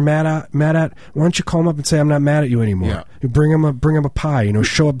someone you're mad at? Why don't you call them up and say, I'm not mad at you anymore? Yeah. You bring them a pie.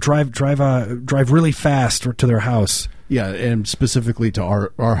 Show up, drive really fast to their house. Yeah, and specifically to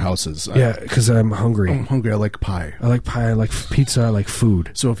our houses. Yeah, because I'm hungry. I'm hungry. I like pie. I like pie. I like pizza. I like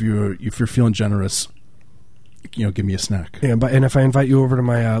food. So if you're feeling generous, give me a snack. Yeah, and if I invite you over to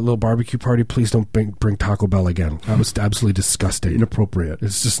my little barbecue party, please don't bring Taco Bell again. That was absolutely disgusting. Inappropriate.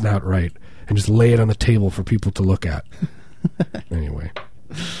 It's just not right. And just lay it on the table for people to look at. Anyway.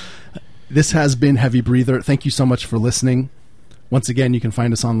 This has been Heavy Breather. Thank you so much for listening. Once again, you can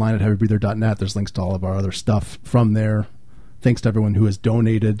find us online at heavybreather.net. There's links to all of our other stuff from there. Thanks to everyone who has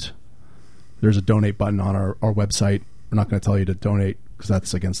donated. There's a donate button on our website. We're not going to tell you to donate because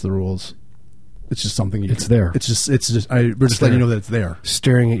that's against the rules. It's just something it's there. We're just letting you know that it's there.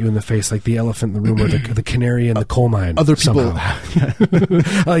 Staring at you in the face like the elephant in the room or the canary in the coal mine. Other people.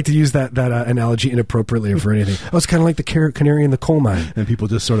 I like to use that analogy inappropriately for anything. Oh, it's kind of like the canary in the coal mine. And people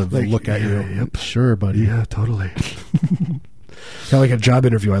just sort of look at you. Yep. Sure, buddy. Yeah, totally. Kind of like a job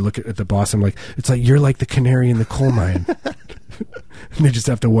interview. I look at the boss. I'm like, it's like you're like the canary in the coal mine. And they just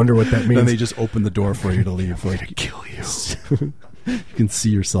have to wonder what that means. Then they just open the door for you to leave. Like to kill you. You can see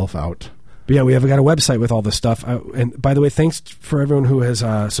yourself out. But yeah, we have got a website with all this stuff. And by the way, thanks for everyone who has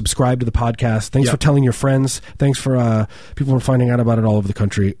subscribed to the podcast. Thanks for telling your friends. Thanks for people for finding out about it all over the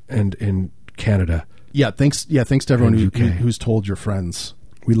country and in Canada. Yeah, thanks to everyone who's told your friends.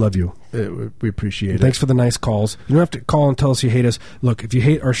 We love you. We appreciate it. Thanks for the nice calls. You don't have to call and tell us you hate us. Look, if you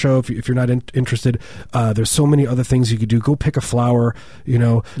hate our show, if you're not interested, there's so many other things you could do. Go pick a flower,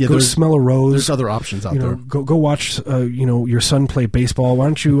 go smell a rose. There's other options out there. Go watch, your son play baseball. Why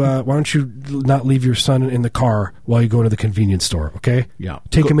don't you not leave your son in the car while you go to the convenience store? Okay. Yeah.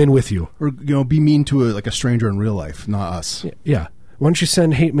 Take him in with you. Or be mean to a stranger in real life, not us. Yeah. Why don't you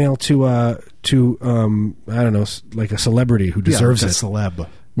send hate mail to I don't know, like a celebrity who deserves it? A celeb.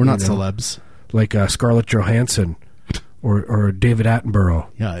 We're not celebs. Like Scarlett Johansson or David Attenborough.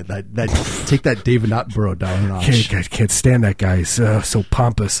 Yeah, take that David Attenborough down a notch. I can't stand that guy. He's so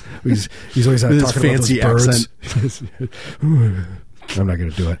pompous. He's always talking fancy about those accent. I'm not going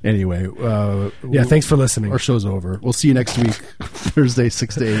to do it. Anyway. Thanks for listening. Our show's over. We'll see you next week, Thursday,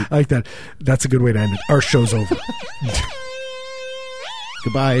 6 to 8. I like that. That's a good way to end it. Our show's over.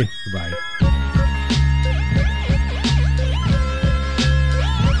 Goodbye. Goodbye.